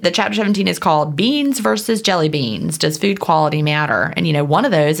 17, the chapter 17 is called Beans versus Jelly Beans. Does food quality matter? And, one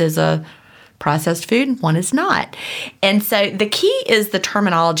of those is a processed food, one is not. And so the key is the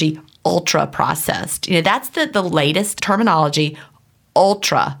terminology ultra processed. That's the latest terminology,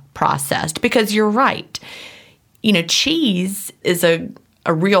 ultra processed, because you're right. Cheese is a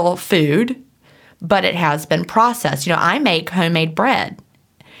real food, but it has been processed. I make homemade bread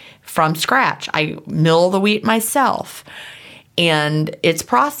from scratch. I mill the wheat myself, and it's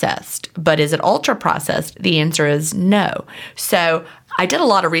processed. But is it ultra processed? The answer is no. So I did a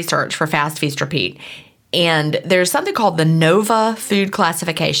lot of research for Fast, Feast, Repeat. And there's something called the NOVA food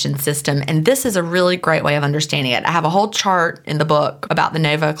classification system, and this is a really great way of understanding it. I have a whole chart in the book about the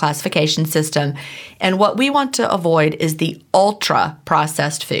NOVA classification system, and what we want to avoid is the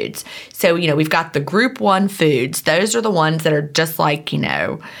ultra-processed foods. So, we've got the Group 1 foods. Those are the ones that are just like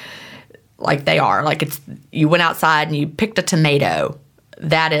they are. Like you went outside and you picked a tomato.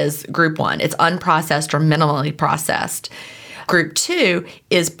 That is Group 1. It's unprocessed or minimally processed. Group 2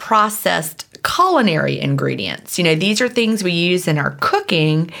 is processed culinary ingredients. These are things we use in our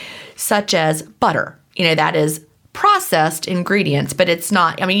cooking, such as butter. That is processed ingredients, but it's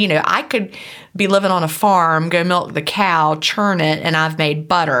not, I could be living on a farm, go milk the cow, churn it, and I've made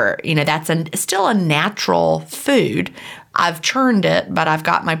butter. That's still a natural food. I've churned it, but I've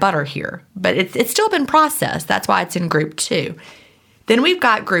got my butter here. But it's still been processed. That's why it's in Group 2. Then we've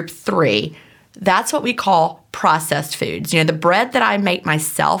got Group 3. That's what we call processed foods. The bread that I make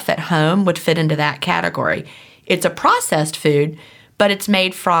myself at home would fit into that category. It's a processed food, but it's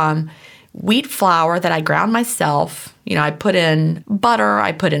made from wheat flour that I ground myself. I put in butter,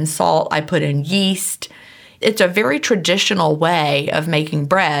 I put in salt, I put in yeast. It's a very traditional way of making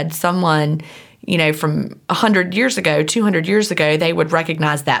bread. Someone, from 100 years ago, 200 years ago, they would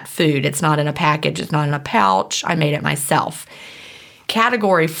recognize that food. It's not in a package, it's not in a pouch. I made it myself.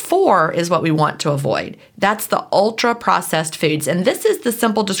 Category 4 is what we want to avoid. That's the ultra-processed foods. And this is the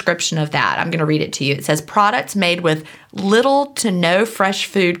simple description of that. I'm going to read it to you. It says, products made with little to no fresh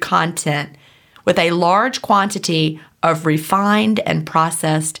food content with a large quantity of refined and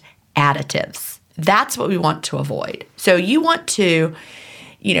processed additives. That's what we want to avoid. So you want to,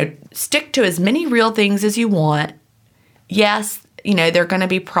 stick to as many real things as you want. Yes, they're going to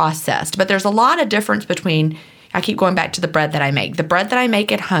be processed, but there's a lot of difference between, I keep going back to the bread that I make. The bread that I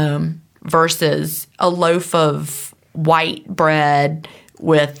make at home versus a loaf of white bread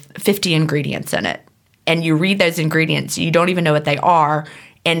with 50 ingredients in it. And you read those ingredients, you don't even know what they are.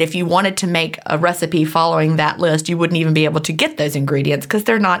 And if you wanted to make a recipe following that list, you wouldn't even be able to get those ingredients because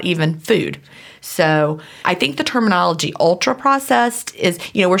they're not even food. So I think the terminology ultra-processed is,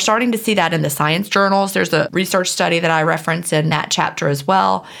 we're starting to see that in the science journals. There's a research study that I reference in that chapter as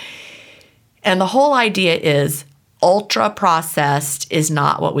well. And the whole idea is ultra processed is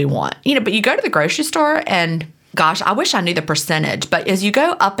not what we want. But you go to the grocery store and gosh, I wish I knew the percentage, but as you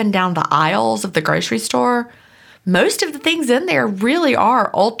go up and down the aisles of the grocery store, most of the things in there really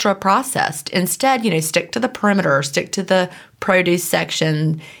are ultra processed. Instead, stick to the perimeter, stick to the produce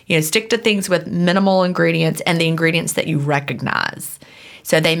section, stick to things with minimal ingredients and the ingredients that you recognize.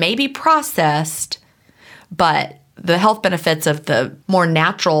 So they may be processed, but the health benefits of the more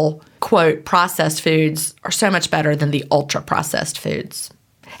natural, quote, processed foods are so much better than the ultra processed foods.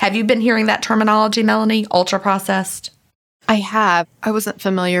 Have you been hearing that terminology, Melanie? Ultra processed? I have. I wasn't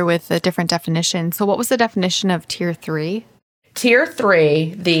familiar with the different definitions. So what was the definition of tier 3? Tier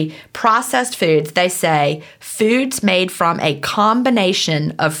 3, the processed foods, they say foods made from a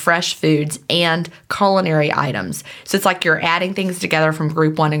combination of fresh foods and culinary items. So it's like you're adding things together from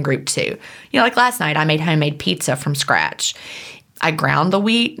group 1 and group 2. Like last night, I made homemade pizza from scratch. I ground the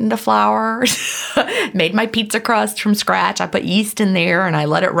wheat into flour, made my pizza crust from scratch. I put yeast in there and I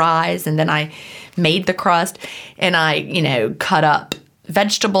let it rise, and then I made the crust and I, cut up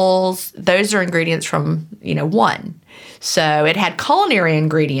vegetables. Those are ingredients from, 1. So it had culinary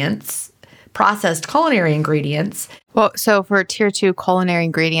ingredients, processed culinary ingredients. Well, so for tier 2 culinary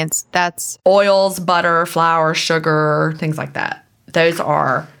ingredients, that's oils, butter, flour, sugar, things like that. Those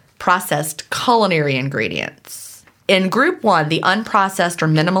are processed culinary ingredients. In group 1, the unprocessed or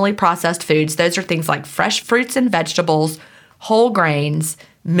minimally processed foods, those are things like fresh fruits and vegetables, whole grains,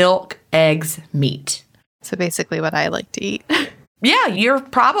 milk, eggs, meat. So basically what I like to eat. Yeah, you're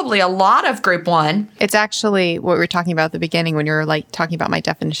probably a lot of group 1. It's actually what we were talking about at the beginning when you were talking about my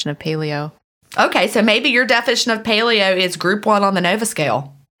definition of paleo. Okay, so maybe your definition of paleo is group 1 on the Nova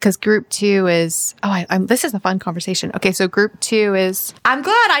scale. Because group 2 is, this is a fun conversation. Okay, so group 2 is... I'm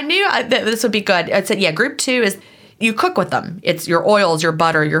glad I knew that this would be good. I said, group 2 is you cook with them. It's your oils, your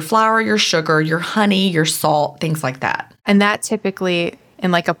butter, your flour, your sugar, your honey, your salt, things like that. And that typically,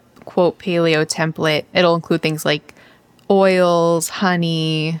 in a quote paleo template, it'll include things like oils,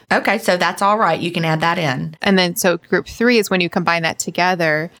 honey. Okay, so that's all right. You can add that in. And then so group 3 is when you combine that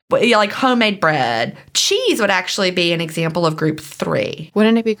together. Well, like homemade bread. Cheese would actually be an example of group 3.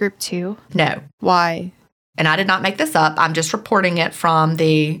 Wouldn't it be group 2? No. Why? And I did not make this up. I'm just reporting it from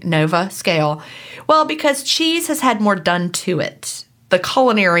the Nova scale. Well, because cheese has had more done to it. The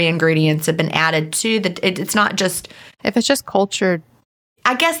culinary ingredients have been added to it's not just... If it's just cultured...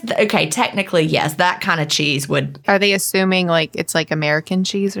 I guess, technically, yes, that kind of cheese would... Are they assuming it's like American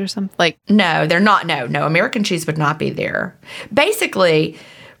cheese or something? No, they're not. No, American cheese would not be there. Basically,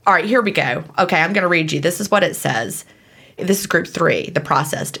 all right, here we go. Okay, I'm going to read you. This is what it says. This is group 3, the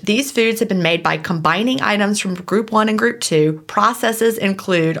processed. These foods have been made by combining items from group 1 and group 2. Processes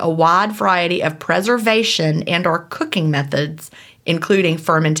include a wide variety of preservation and or cooking methods, including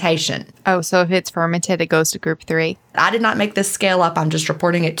fermentation. Oh, so if it's fermented, it goes to group 3? I did not make this scale up. I'm just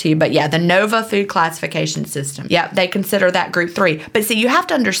reporting it to you. But the Nova food classification system. They consider that group 3. But see, you have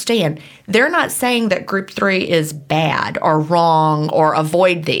to understand, they're not saying that group 3 is bad or wrong or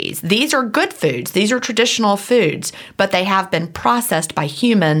avoid these. These are good foods. These are traditional foods, but they have been processed by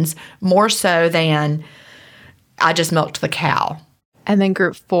humans more so than I just milked the cow. And then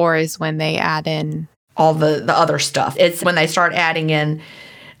group 4 is when they add in all the other stuff. It's when they start adding in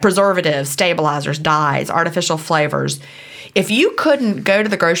preservatives, stabilizers, dyes, artificial flavors. If you couldn't go to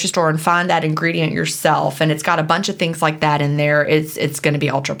the grocery store and find that ingredient yourself, and it's got a bunch of things like that in there, it's going to be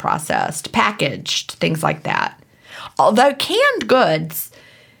ultra processed, packaged, things like that. Although canned goods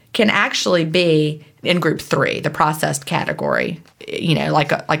can actually be in group 3, the processed category,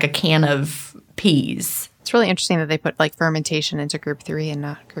 like a can of peas. It's really interesting that they put fermentation into group 3 and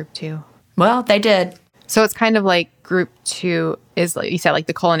not group 2. Well, they did. So it's kind of like group 2 is, like you said,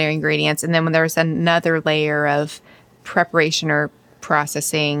 the culinary ingredients. And then when there's another layer of preparation or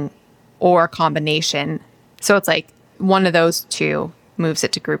processing or combination. So it's one of those two moves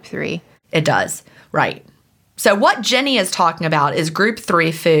it to group 3. It does. Right. So what Jenny is talking about is group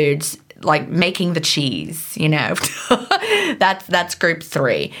 3 foods, like making the cheese, that's group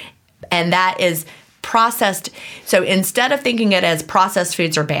 3. And that is processed. So instead of thinking it as processed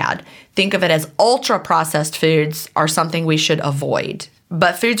foods are bad, think of it as ultra processed foods are something we should avoid.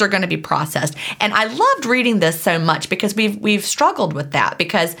 But foods are going to be processed. And I loved reading this so much because we've struggled with that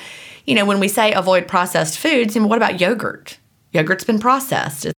because, when we say avoid processed foods, what about yogurt? Yogurt's been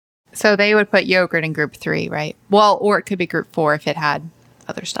processed. So they would put yogurt in group 3, right? Well, or it could be group 4 if it had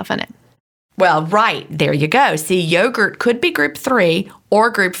other stuff in it. Well, right. There you go. See, yogurt could be group 3 or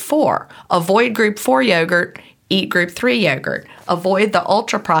group 4. Avoid group 4 yogurt, eat group 3 yogurt. Avoid the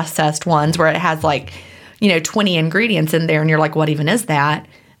ultra-processed ones where it has 20 ingredients in there and you're like, what even is that?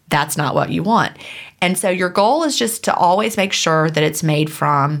 that's not what you want. And so your goal is just to always make sure that it's made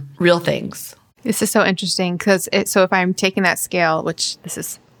from real things. This is so interesting because so if I'm taking that scale, which this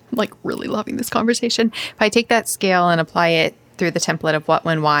is like really loving this conversation, if I take that scale and apply it through the template of What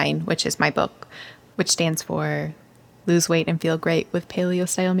When Wine, which is my book, which stands for Lose Weight and Feel Great with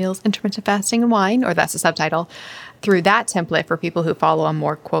Paleo-Style Meals, Intermittent Fasting and Wine, or that's the subtitle, through that template for people who follow a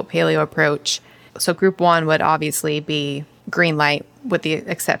more, quote, paleo approach. So group 1 would obviously be green light with the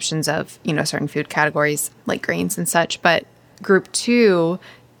exceptions of, certain food categories like grains and such. But group 2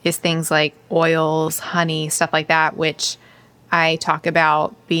 is things like oils, honey, stuff like that, which I talk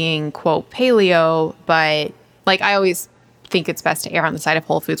about being, quote, paleo, but like I always think it's best to err on the side of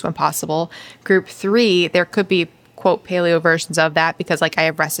whole foods when possible. Group 3, there could be, quote, paleo versions of that because like I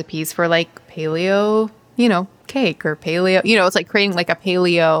have recipes for like paleo, cake or paleo, it's like creating like a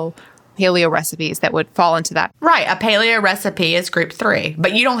paleo recipes that would fall into that. Right. A paleo recipe is group 3,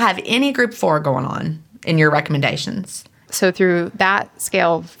 but you don't have any group 4 going on in your recommendations. So through that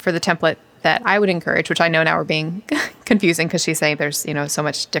scale for the template that I would encourage, which I know now we're being confusing because she's saying there's, so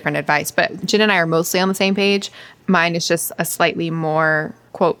much different advice, but Jen and I are mostly on the same page. Mine is just a slightly more,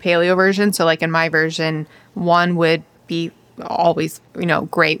 quote, paleo version. So like in my version, 1 would be always,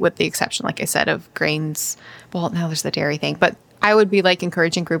 great with the exception, like I said, of grains. Well, now there's the dairy thing, but I would be like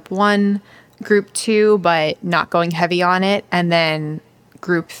encouraging group 1, group 2, but not going heavy on it. And then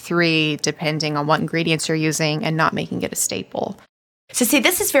group 3, depending on what ingredients you're using and not making it a staple. So see,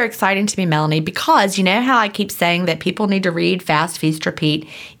 this is very exciting to me, Melanie, because you know how I keep saying that people need to read, fast, feast, repeat.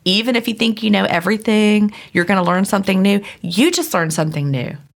 Even if you think you know everything, you're going to learn something new. You just learned something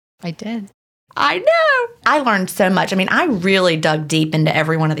new. I did. I know. I learned so much. I mean, I really dug deep into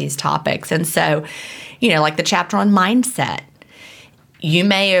every one of these topics. And so, like the chapter on mindset, you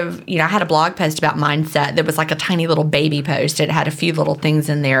may have, I had a blog post about mindset that was like a tiny little baby post. It had a few little things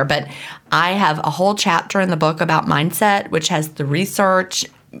in there, but I have a whole chapter in the book about mindset, which has the research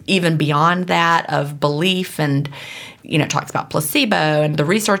even beyond that of belief and, it talks about placebo and the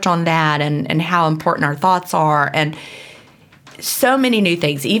research on that and how important our thoughts are and so many new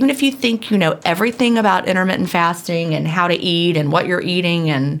things. Even if you think you know everything about intermittent fasting and how to eat and what you're eating,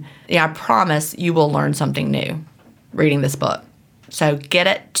 and I promise you will learn something new reading this book. So get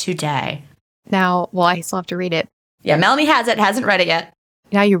it today. Now, well, I still have to read it. Yeah, Melanie hasn't read it yet.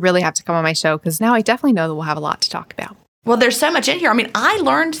 Now you really have to come on my show because now I definitely know that we'll have a lot to talk about. Well, there's so much in here. I mean, I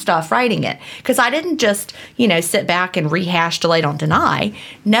learned stuff writing it because I didn't just, sit back and rehash delay, don't deny.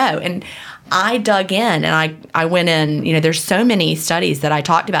 No, and I dug in and I went in, there's so many studies that I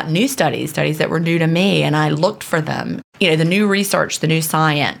talked about, new studies that were new to me, and I looked for them. The new research, the new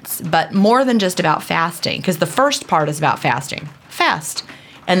science, but more than just about fasting, because the first part is about fasting. Fast.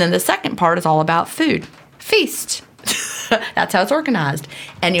 And then the second part is all about food. Feast. That's how it's organized.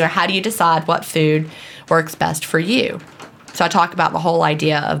 And how do you decide what food works best for you? So I talk about the whole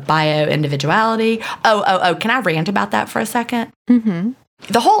idea of bio-individuality. Oh, can I rant about that for a second? Mm-hmm.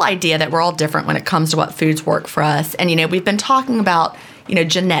 The whole idea that we're all different when it comes to what foods work for us. And, we've been talking about,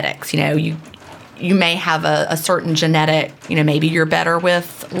 genetics. You may have a certain genetic, maybe you're better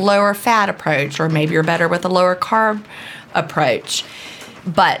with lower fat approach, or maybe you're better with a lower carb approach.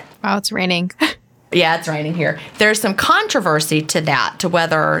 But wow, it's raining. Yeah, it's raining here. There's some controversy to that, to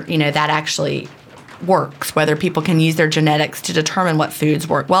whether, that actually works, whether people can use their genetics to determine what foods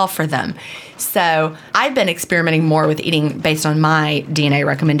work well for them. So I've been experimenting more with eating based on my DNA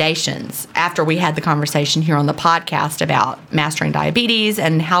recommendations after we had the conversation here on the podcast about mastering diabetes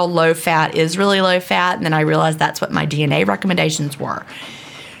and how low fat is really low fat. And then I realized that's what my DNA recommendations were.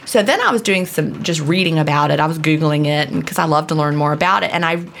 So then I was doing some just reading about it. I was Googling it because I love to learn more about it.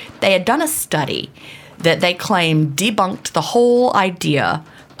 And they had done a study that they claimed debunked the whole idea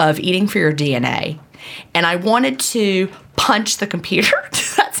of eating for your DNA. And I wanted to punch the computer.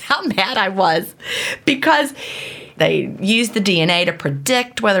 That's how mad I was, because they used the DNA to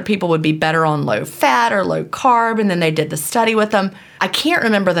predict whether people would be better on low fat or low carb, and then they did the study with them. I can't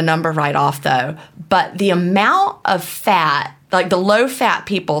remember the number right off, though, but the amount of fat, like the low fat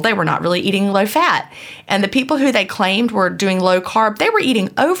people, they were not really eating low fat. And the people who they claimed were doing low carb, they were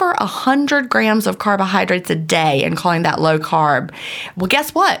eating over 100 grams of carbohydrates a day and calling that low carb. Well,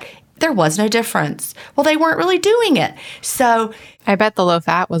 guess what? There was no difference. Well, they weren't really doing it. So I bet the low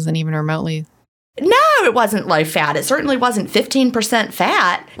fat wasn't even remotely. No, it wasn't low fat. It certainly wasn't 15%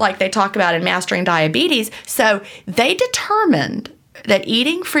 fat like they talk about in Mastering Diabetes. So they determined that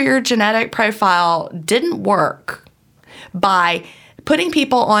eating for your genetic profile didn't work by putting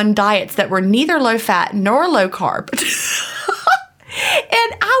people on diets that were neither low fat nor low carb.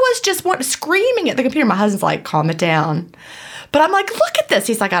 And I was just screaming at the computer. My husband's like, calm it down. But I'm like, look at this.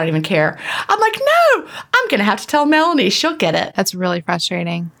 He's like, I don't even care. I'm like, no, I'm going to have to tell Melanie. She'll get it. That's really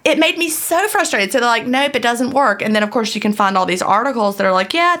frustrating. It made me so frustrated. So they're like, nope, it doesn't work. And then, of course, you can find all these articles that are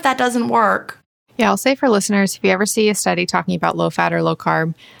like, yeah, that doesn't work. Yeah, I'll say for listeners, if you ever see a study talking about low fat or low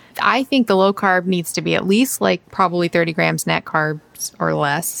carb, I think the low carb needs to be at least like probably 30 grams net carbs or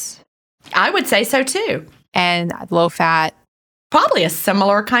less. I would say so too. And low fat. Probably a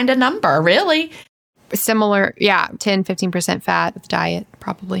similar kind of number, really. Similar, yeah, 10, 15% fat with diet,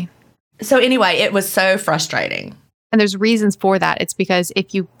 probably. So anyway, it was so frustrating. And there's reasons for that. It's because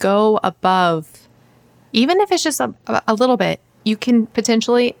if you go above, even if it's just a little bit, you can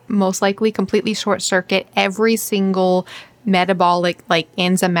potentially, most likely, completely short circuit every single metabolic, like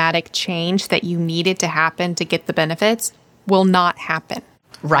enzymatic change that you needed to happen to get the benefits will not happen.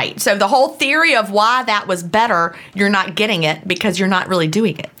 Right. So the whole theory of why that was better, you're not getting it because you're not really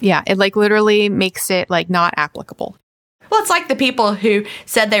doing it. Yeah. It like literally makes it like not applicable. Well, it's like the people who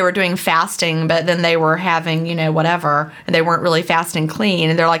said they were doing fasting, but then they were having, whatever, and they weren't really fasting clean.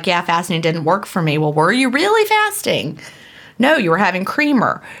 And they're like, yeah, fasting didn't work for me. Well, were you really fasting? No, you were having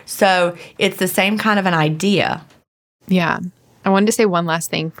creamer. So it's the same kind of an idea. Yeah. I wanted to say one last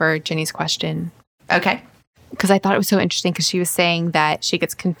thing for Jenny's question. Okay. Because I thought it was so interesting because she was saying that she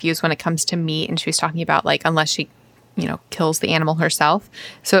gets confused when it comes to meat. And she was talking about like, unless she, kills the animal herself.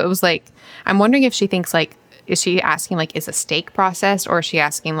 So it was like, I'm wondering if she thinks like, is she asking like, is a steak processed? Or is she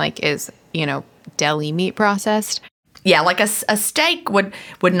asking like, is, deli meat processed? Yeah, like a steak would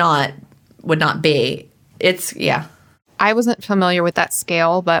not be. It's, yeah. I wasn't familiar with that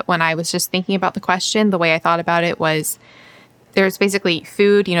scale, but when I was just thinking about the question, the way I thought about it was there's basically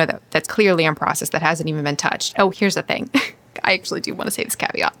food, that's clearly unprocessed, that hasn't even been touched. Oh, here's the thing. I actually do want to say this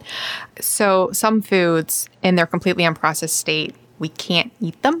caveat. So some foods in their completely unprocessed state, we can't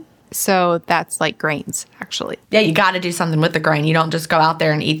eat them. So that's like grains, actually. Yeah, you got to do something with the grain. You don't just go out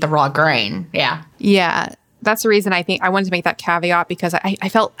there and eat the raw grain. Yeah. Yeah. That's the reason I think I wanted to make that caveat because I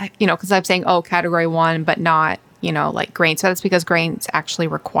felt, because I'm saying, category 1, but not, like grains. So that's because grains actually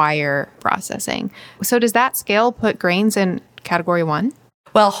require processing. So does that scale put grains in category 1?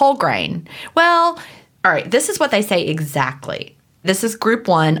 Well, whole grain. Well, all right. This is what they say exactly. This is group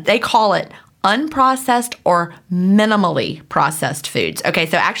 1. They call it unprocessed or minimally processed foods. Okay,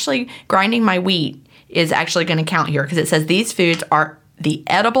 so actually grinding my wheat is actually going to count here because it says these foods are the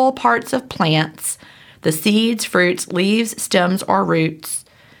edible parts of plants, the seeds, fruits, leaves, stems, or roots,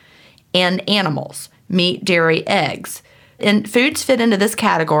 and animals, meat, dairy, eggs. And foods fit into this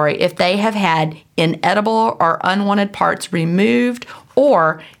category if they have had inedible or unwanted parts removed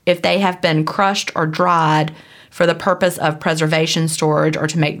or if they have been crushed or dried for the purpose of preservation, storage, or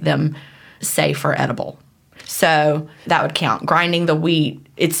to make them safe or edible. So that would count. Grinding the wheat,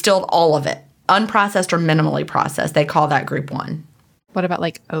 it's still all of it. Unprocessed or minimally processed, they call that group 1. What about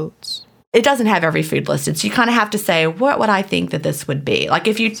like oats? It doesn't have every food listed. So you kind of have to say, what would I think that this would be? Like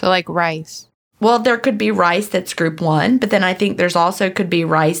if you... So like rice. Well, there could be rice that's group 1, but then I think there's also could be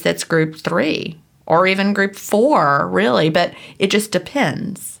rice that's group 3 or even group 4, really. But it just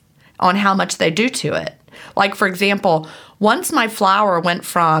depends on how much they do to it. Like, for example, once my flour went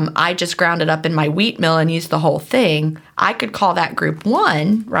from I just ground it up in my wheat mill and used the whole thing, I could call that group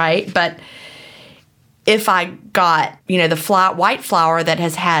 1, right? But if I got, the white flour that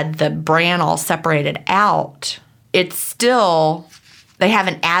has had the bran all separated out, it's still, they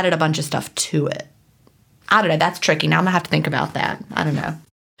haven't added a bunch of stuff to it. I don't know. That's tricky. Now I'm going to have to think about that. I don't know.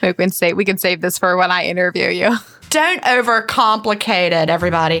 We can save this for when I interview you. Don't overcomplicate it,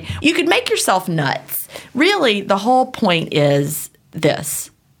 everybody. You could make yourself nuts. Really, the whole point is this.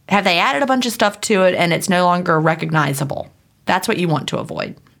 Have they added a bunch of stuff to it and it's no longer recognizable? That's what you want to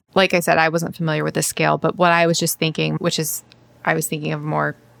avoid. Like I said, I wasn't familiar with the scale, but what I was just thinking, I was thinking of a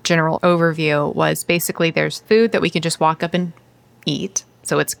more general overview, was basically there's food that we can just walk up and eat.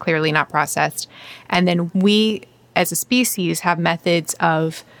 So it's clearly not processed. And then we, as a species, have methods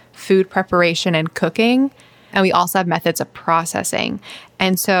of food preparation and cooking. And we also have methods of processing.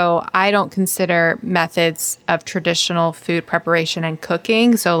 And so I don't consider methods of traditional food preparation and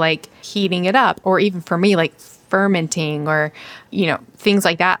cooking, so like heating it up, or even for me, like fermenting or, things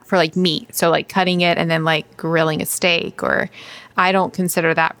like that for like meat. So like cutting it and then like grilling a steak, or I don't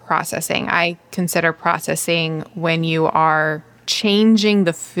consider that processing. I consider processing when you are changing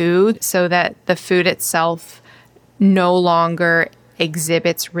the food so that the food itself no longer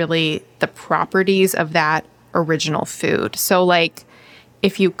exhibits really the properties of that original food. So like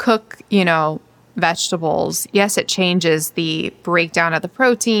if you cook, vegetables, yes, it changes the breakdown of the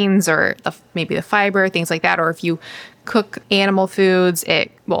proteins or maybe the fiber, things like that. Or if you cook animal foods,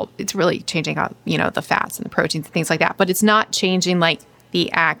 it's really changing out, the fats and the proteins and things like that. But it's not changing like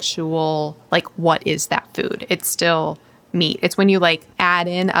the actual, like, what is that food? It's still meat. It's when you like add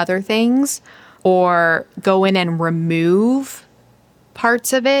in other things or go in and remove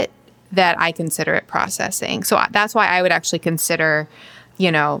parts of it that I consider it processing. So that's why I would actually consider,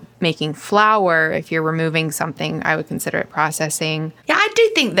 making flour. If you're removing something, I would consider it processing. Yeah, I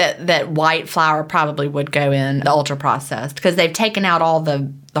do think that white flour probably would go in the ultra processed because they've taken out all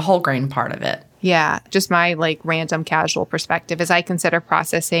the whole grain part of it. Yeah, just my like random casual perspective is I consider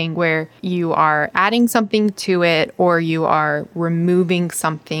processing where you are adding something to it or you are removing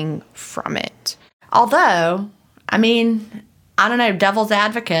something from it. Although, I don't know, devil's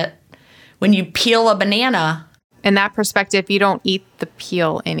advocate, when you peel a banana. In that perspective, you don't eat the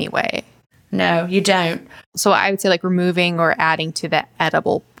peel anyway. No, you don't. So I would say like removing or adding to the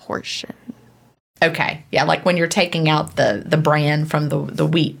edible portion. Okay. Yeah, like when you're taking out the bran from the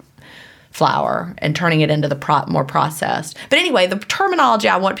wheat flour and turning it into the more processed. But anyway, the terminology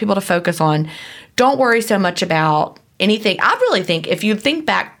I want people to focus on, don't worry so much about anything. I really think if you think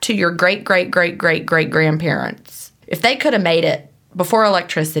back to your great-great-great-great-great-grandparents, if they could have made it before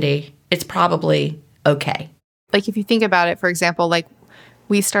electricity, it's probably okay. Like if you think about it, for example, like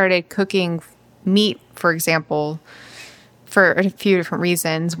we started cooking meat, for example, for a few different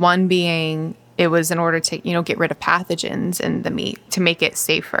reasons. One being it was in order to, get rid of pathogens in the meat to make it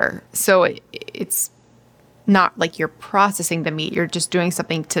safer. So it's not like you're processing the meat. You're just doing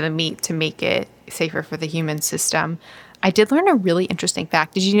something to the meat to make it safer for the human system. I did learn a really interesting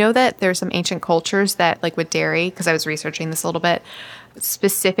fact. Did you know that there's some ancient cultures that, like with dairy, because I was researching this a little bit,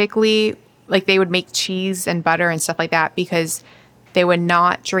 specifically, like they would make cheese and butter and stuff like that because they would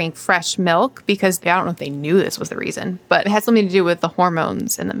not drink fresh milk because I don't know if they knew this was the reason, but it had something to do with the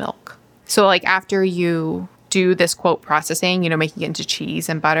hormones in the milk. So like after you do this quote processing, making it into cheese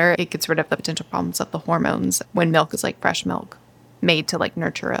and butter, it gets rid of the potential problems of the hormones when milk is like fresh milk made to like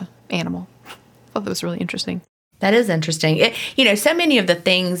nurture a animal. I thought that was really interesting. That is interesting. So many of the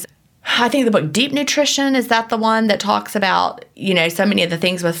things, I think the book Deep Nutrition, is that the one that talks about, so many of the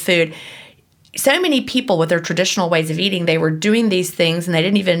things with food. So many people with their traditional ways of eating, they were doing these things and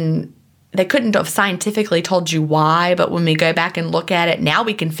they couldn't have scientifically told you why. But when we go back and look at it, now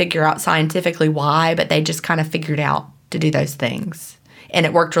we can figure out scientifically why, but they just kind of figured out to do those things. And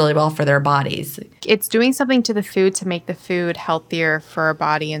it worked really well for their bodies. It's doing something to the food to make the food healthier for our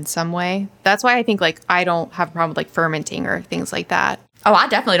body in some way. That's why I think like I don't have a problem with like fermenting or things like that. Oh, I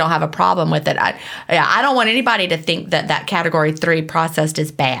definitely don't have a problem with it. I don't want anybody to think that category 3 processed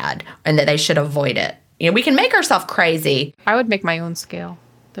is bad and that they should avoid it. We can make ourselves crazy. I would make my own scale.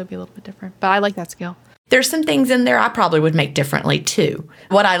 That would be a little bit different, but I like that scale. There's some things in there I probably would make differently too.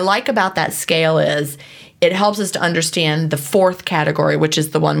 What I like about that scale is it helps us to understand the 4th category, which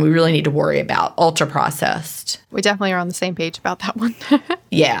is the one we really need to worry about, ultra processed. We definitely are on the same page about that one.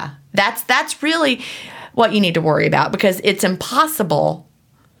 Yeah, that's really what you need to worry about because it's impossible.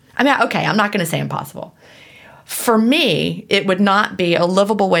 I'm not going to say impossible. For me, it would not be a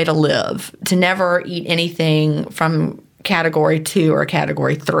livable way to live to never eat anything from category 2 or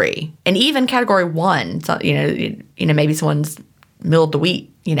category 3. And even category 1, so, maybe someone's milled the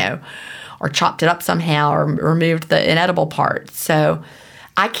wheat, or chopped it up somehow or removed the inedible parts. So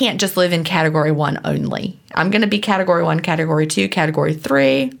I can't just live in category 1 only. I'm going to be category 1, category 2, category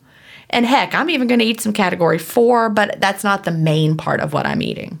 3. And heck, I'm even going to eat some category 4, but that's not the main part of what I'm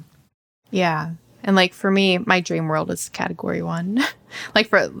eating. Yeah. And like for me, my dream world is category 1. Like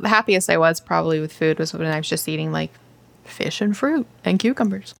for the happiest I was probably with food was when I was just eating like fish and fruit and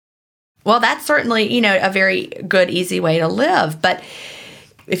cucumbers. Well, that's certainly, a very good, easy way to live. But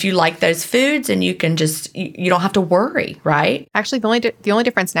if you like those foods and you can just, you don't have to worry, right? Actually, the only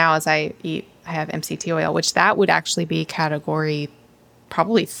difference now is I have MCT oil, which that would actually be category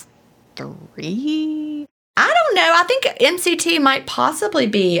probably 3. I don't know. I think MCT might possibly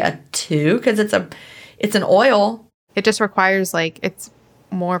be a 2 because it's an oil. It just requires it's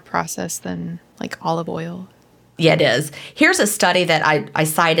more processed than like olive oil. Yeah, it is. Here's a study that I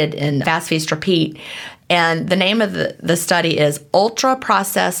cited in Fast Feast Repeat, and the name of the study is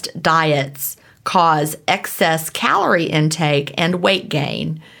Ultra-Processed Diets Cause Excess Calorie Intake and Weight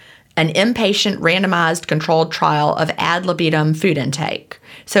Gain, an inpatient randomized controlled trial of ad libitum food intake.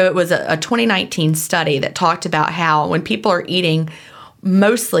 So it was a 2019 study that talked about how when people are eating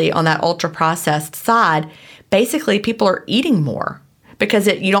mostly on that ultra-processed side, basically people are eating more because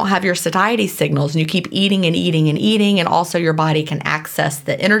you don't have your satiety signals and you keep eating and eating and eating, and also your body can access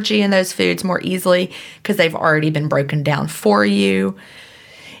the energy in those foods more easily because they've already been broken down for you.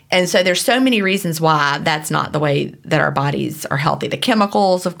 And so there's so many reasons why that's not the way that our bodies are healthy. The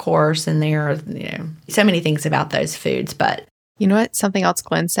chemicals, of course, and there are, so many things about those foods. But you know what? Something else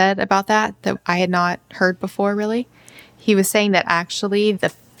Glenn said about that I had not heard before, really. He was saying that actually the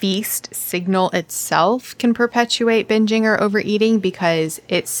feast signal itself can perpetuate binging or overeating because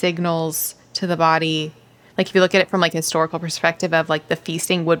it signals to the body. Like if you look at it from like a historical perspective of like the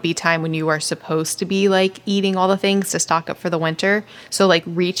feasting would be time when you are supposed to be like eating all the things to stock up for the winter. So like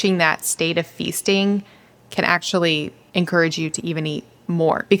reaching that state of feasting can actually encourage you to even eat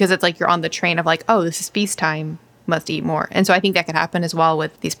more because it's like you're on the train of like, oh, this is feast time, must eat more. And so I think that could happen as well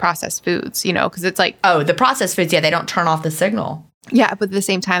with these processed foods, because it's like, oh, the processed foods, they don't turn off the signal. Yeah, but at the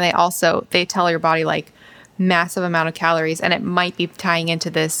same time, they tell your body like massive amount of calories, and it might be tying into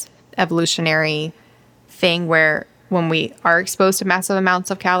this evolutionary thing where when we are exposed to massive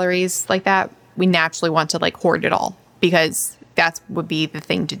amounts of calories like that, we naturally want to like hoard it all because that would be the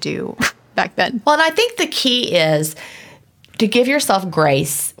thing to do back then. Well, and I think the key is to give yourself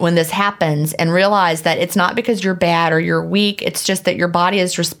grace when this happens and realize that it's not because you're bad or you're weak. It's just that your body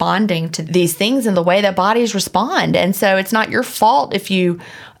is responding to these things in the way that bodies respond. And so it's not your fault if you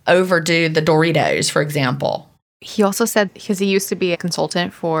overdo the Doritos, for example. He also said, because he used to be a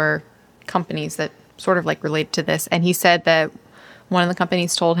consultant for companies that sort of like relate to this. And he said that one of the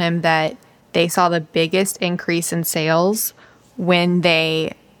companies told him that they saw the biggest increase in sales when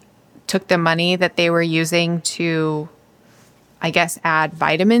they took the money that they were using to, I guess, add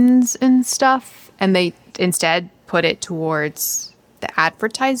vitamins and stuff, and they instead put it towards the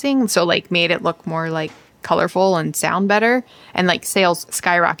advertising. So like made it look more like colorful and sound better. And like sales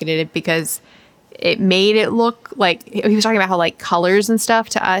skyrocketed because it made it look like, he was talking about how like colors and stuff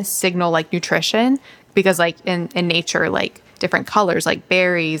to us signal like nutrition because like in nature, like different colors like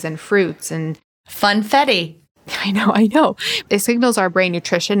berries and fruits and funfetti. I know. It signals our brain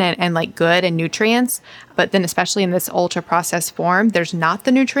nutrition and like good and nutrients. But then especially in this ultra processed form, there's not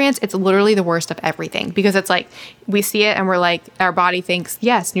the nutrients. It's literally the worst of everything because it's like we see it and we're like, our body thinks,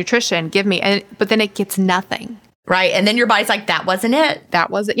 yes, nutrition, give me. But then it gets nothing. Right. And then your body's like, that wasn't it. That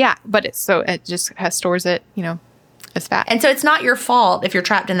wasn't. Yeah. But it just stores it, as fat. And so it's not your fault if you're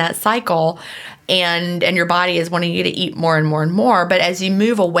trapped in that cycle and your body is wanting you to eat more and more and more. But as you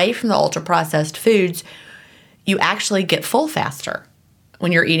move away from the ultra processed foods, you actually get full faster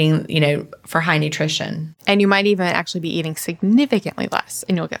when you're eating, for high nutrition. And you might even actually be eating significantly less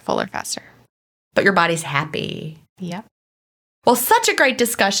and you'll get fuller faster. But your body's happy. Yep. Well, such a great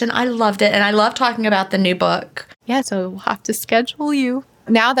discussion. I loved it. And I love talking about the new book. Yeah, so we'll have to schedule you.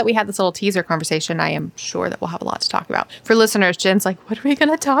 Now that we had this little teaser conversation, I am sure that we'll have a lot to talk about. For listeners, Jen's like, what are we going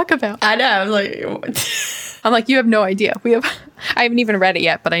to talk about? I know. I'm like, you have no idea. I haven't even read it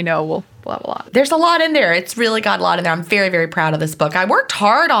yet, but I know we'll have a lot. There's a lot in there. It's really got a lot in there. I'm very, very proud of this book. I worked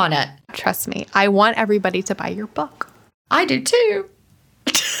hard on it. Trust me. I want everybody to buy your book. I do too.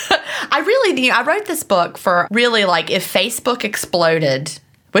 I wrote this book for really like if Facebook exploded,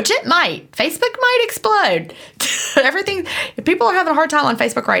 which it might. Facebook might explode. People are having a hard time on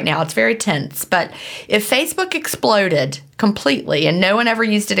Facebook right now. It's very tense. But if Facebook exploded completely and no one ever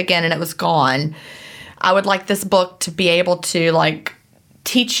used it again and it was gone, I would like this book to be able to like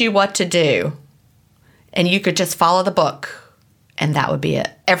teach you what to do. And you could just follow the book and that would be it.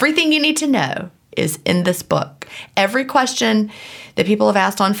 Everything you need to know is in this book. Every question that people have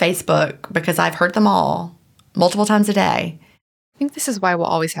asked on Facebook, because I've heard them all multiple times a day. I think this is why we'll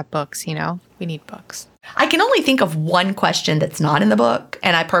always have books, We need books. I can only think of one question that's not in the book,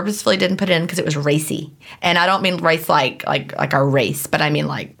 and I purposefully didn't put it in because it was racy. And I don't mean race like our race, but I mean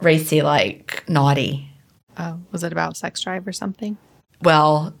like racy like naughty. Oh, was it about sex drive or something?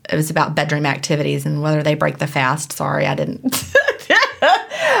 Well, it was about bedroom activities and whether they break the fast. Sorry, I didn't.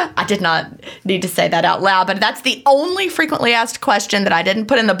 I did not need to say that out loud, but that's the only frequently asked question that I didn't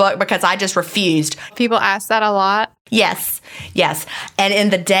put in the book because I just refused. People ask that a lot? Yes. And in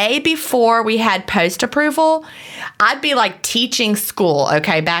the day before we had post-approval, I'd be like teaching school,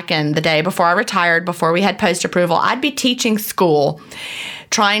 okay, back in the day before I retired, before we had post-approval, I'd be teaching school,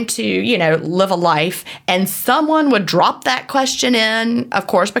 trying to, live a life, and someone would drop that question in, of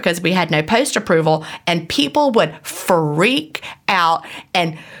course, because we had no post-approval, and people would freak out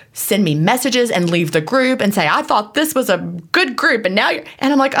and send me messages and leave the group and say, I thought this was a good group, and now you're...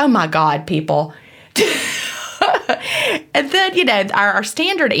 And I'm like, oh my God, people. And then, our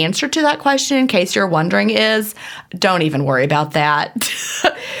standard answer to that question, in case you're wondering, is don't even worry about that.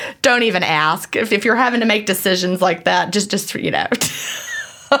 Don't even ask. If you're having to make decisions like that, just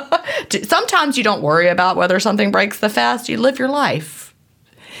sometimes you don't worry about whether something breaks the fast. You live your life.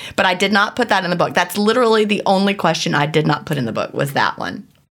 But I did not put that in the book. That's literally the only question I did not put in the book was that one.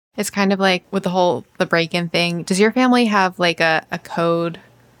 It's kind of like with the break-in thing. Does your family have like a code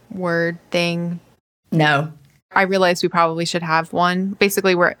word thing? No. I realized we probably should have one.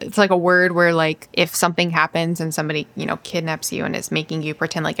 Basically, where it's like a word where like if something happens and somebody, kidnaps you and is making you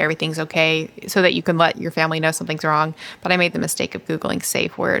pretend like everything's okay so that you can let your family know something's wrong. But I made the mistake of Googling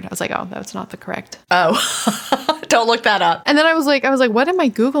safe word. I was like, oh, that's not the correct. Oh, don't look that up. And then I was like, what am I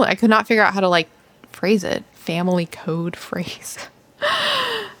Googling? I could not figure out how to like phrase it. Family code phrase.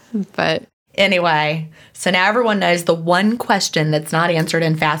 But anyway, so now everyone knows the one question that's not answered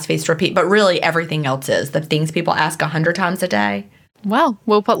in Fast Feast Repeat, but really everything else is. The things people ask 100 times a day. Well,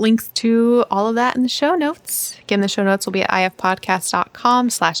 we'll put links to all of that in the show notes. Again, the show notes will be at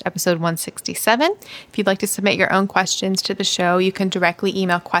ifpodcast.com/episode 167. If you'd like to submit your own questions to the show, you can directly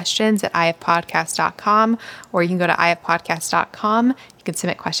email questions at ifpodcast.com, or you can go to ifpodcast.com. You can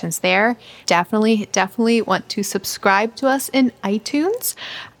submit questions there. Definitely want to subscribe to us in iTunes.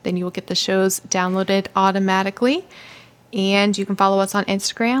 Then you will get the shows downloaded automatically. And you can follow us on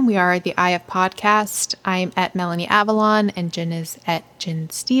Instagram. We are the IF Podcast. I'm at Melanie Avalon, and Jen is at Jen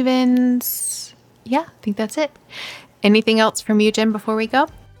Stevens. Yeah, I think that's it. Anything else from you, Jen, before we go?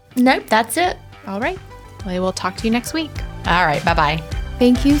 Nope, that's it. All right. Well, we'll talk to you next week. All right, bye-bye.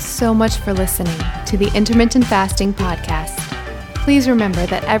 Thank you so much for listening to the Intermittent Fasting Podcast. Please remember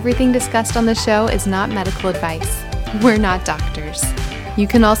that everything discussed on the show is not medical advice. We're not doctors. You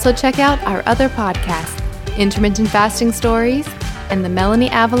can also check out our other podcasts, Intermittent Fasting Stories, and the Melanie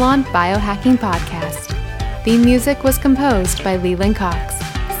Avalon Biohacking Podcast. Theme music was composed by Leland Cox.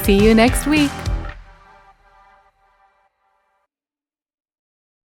 See you next week.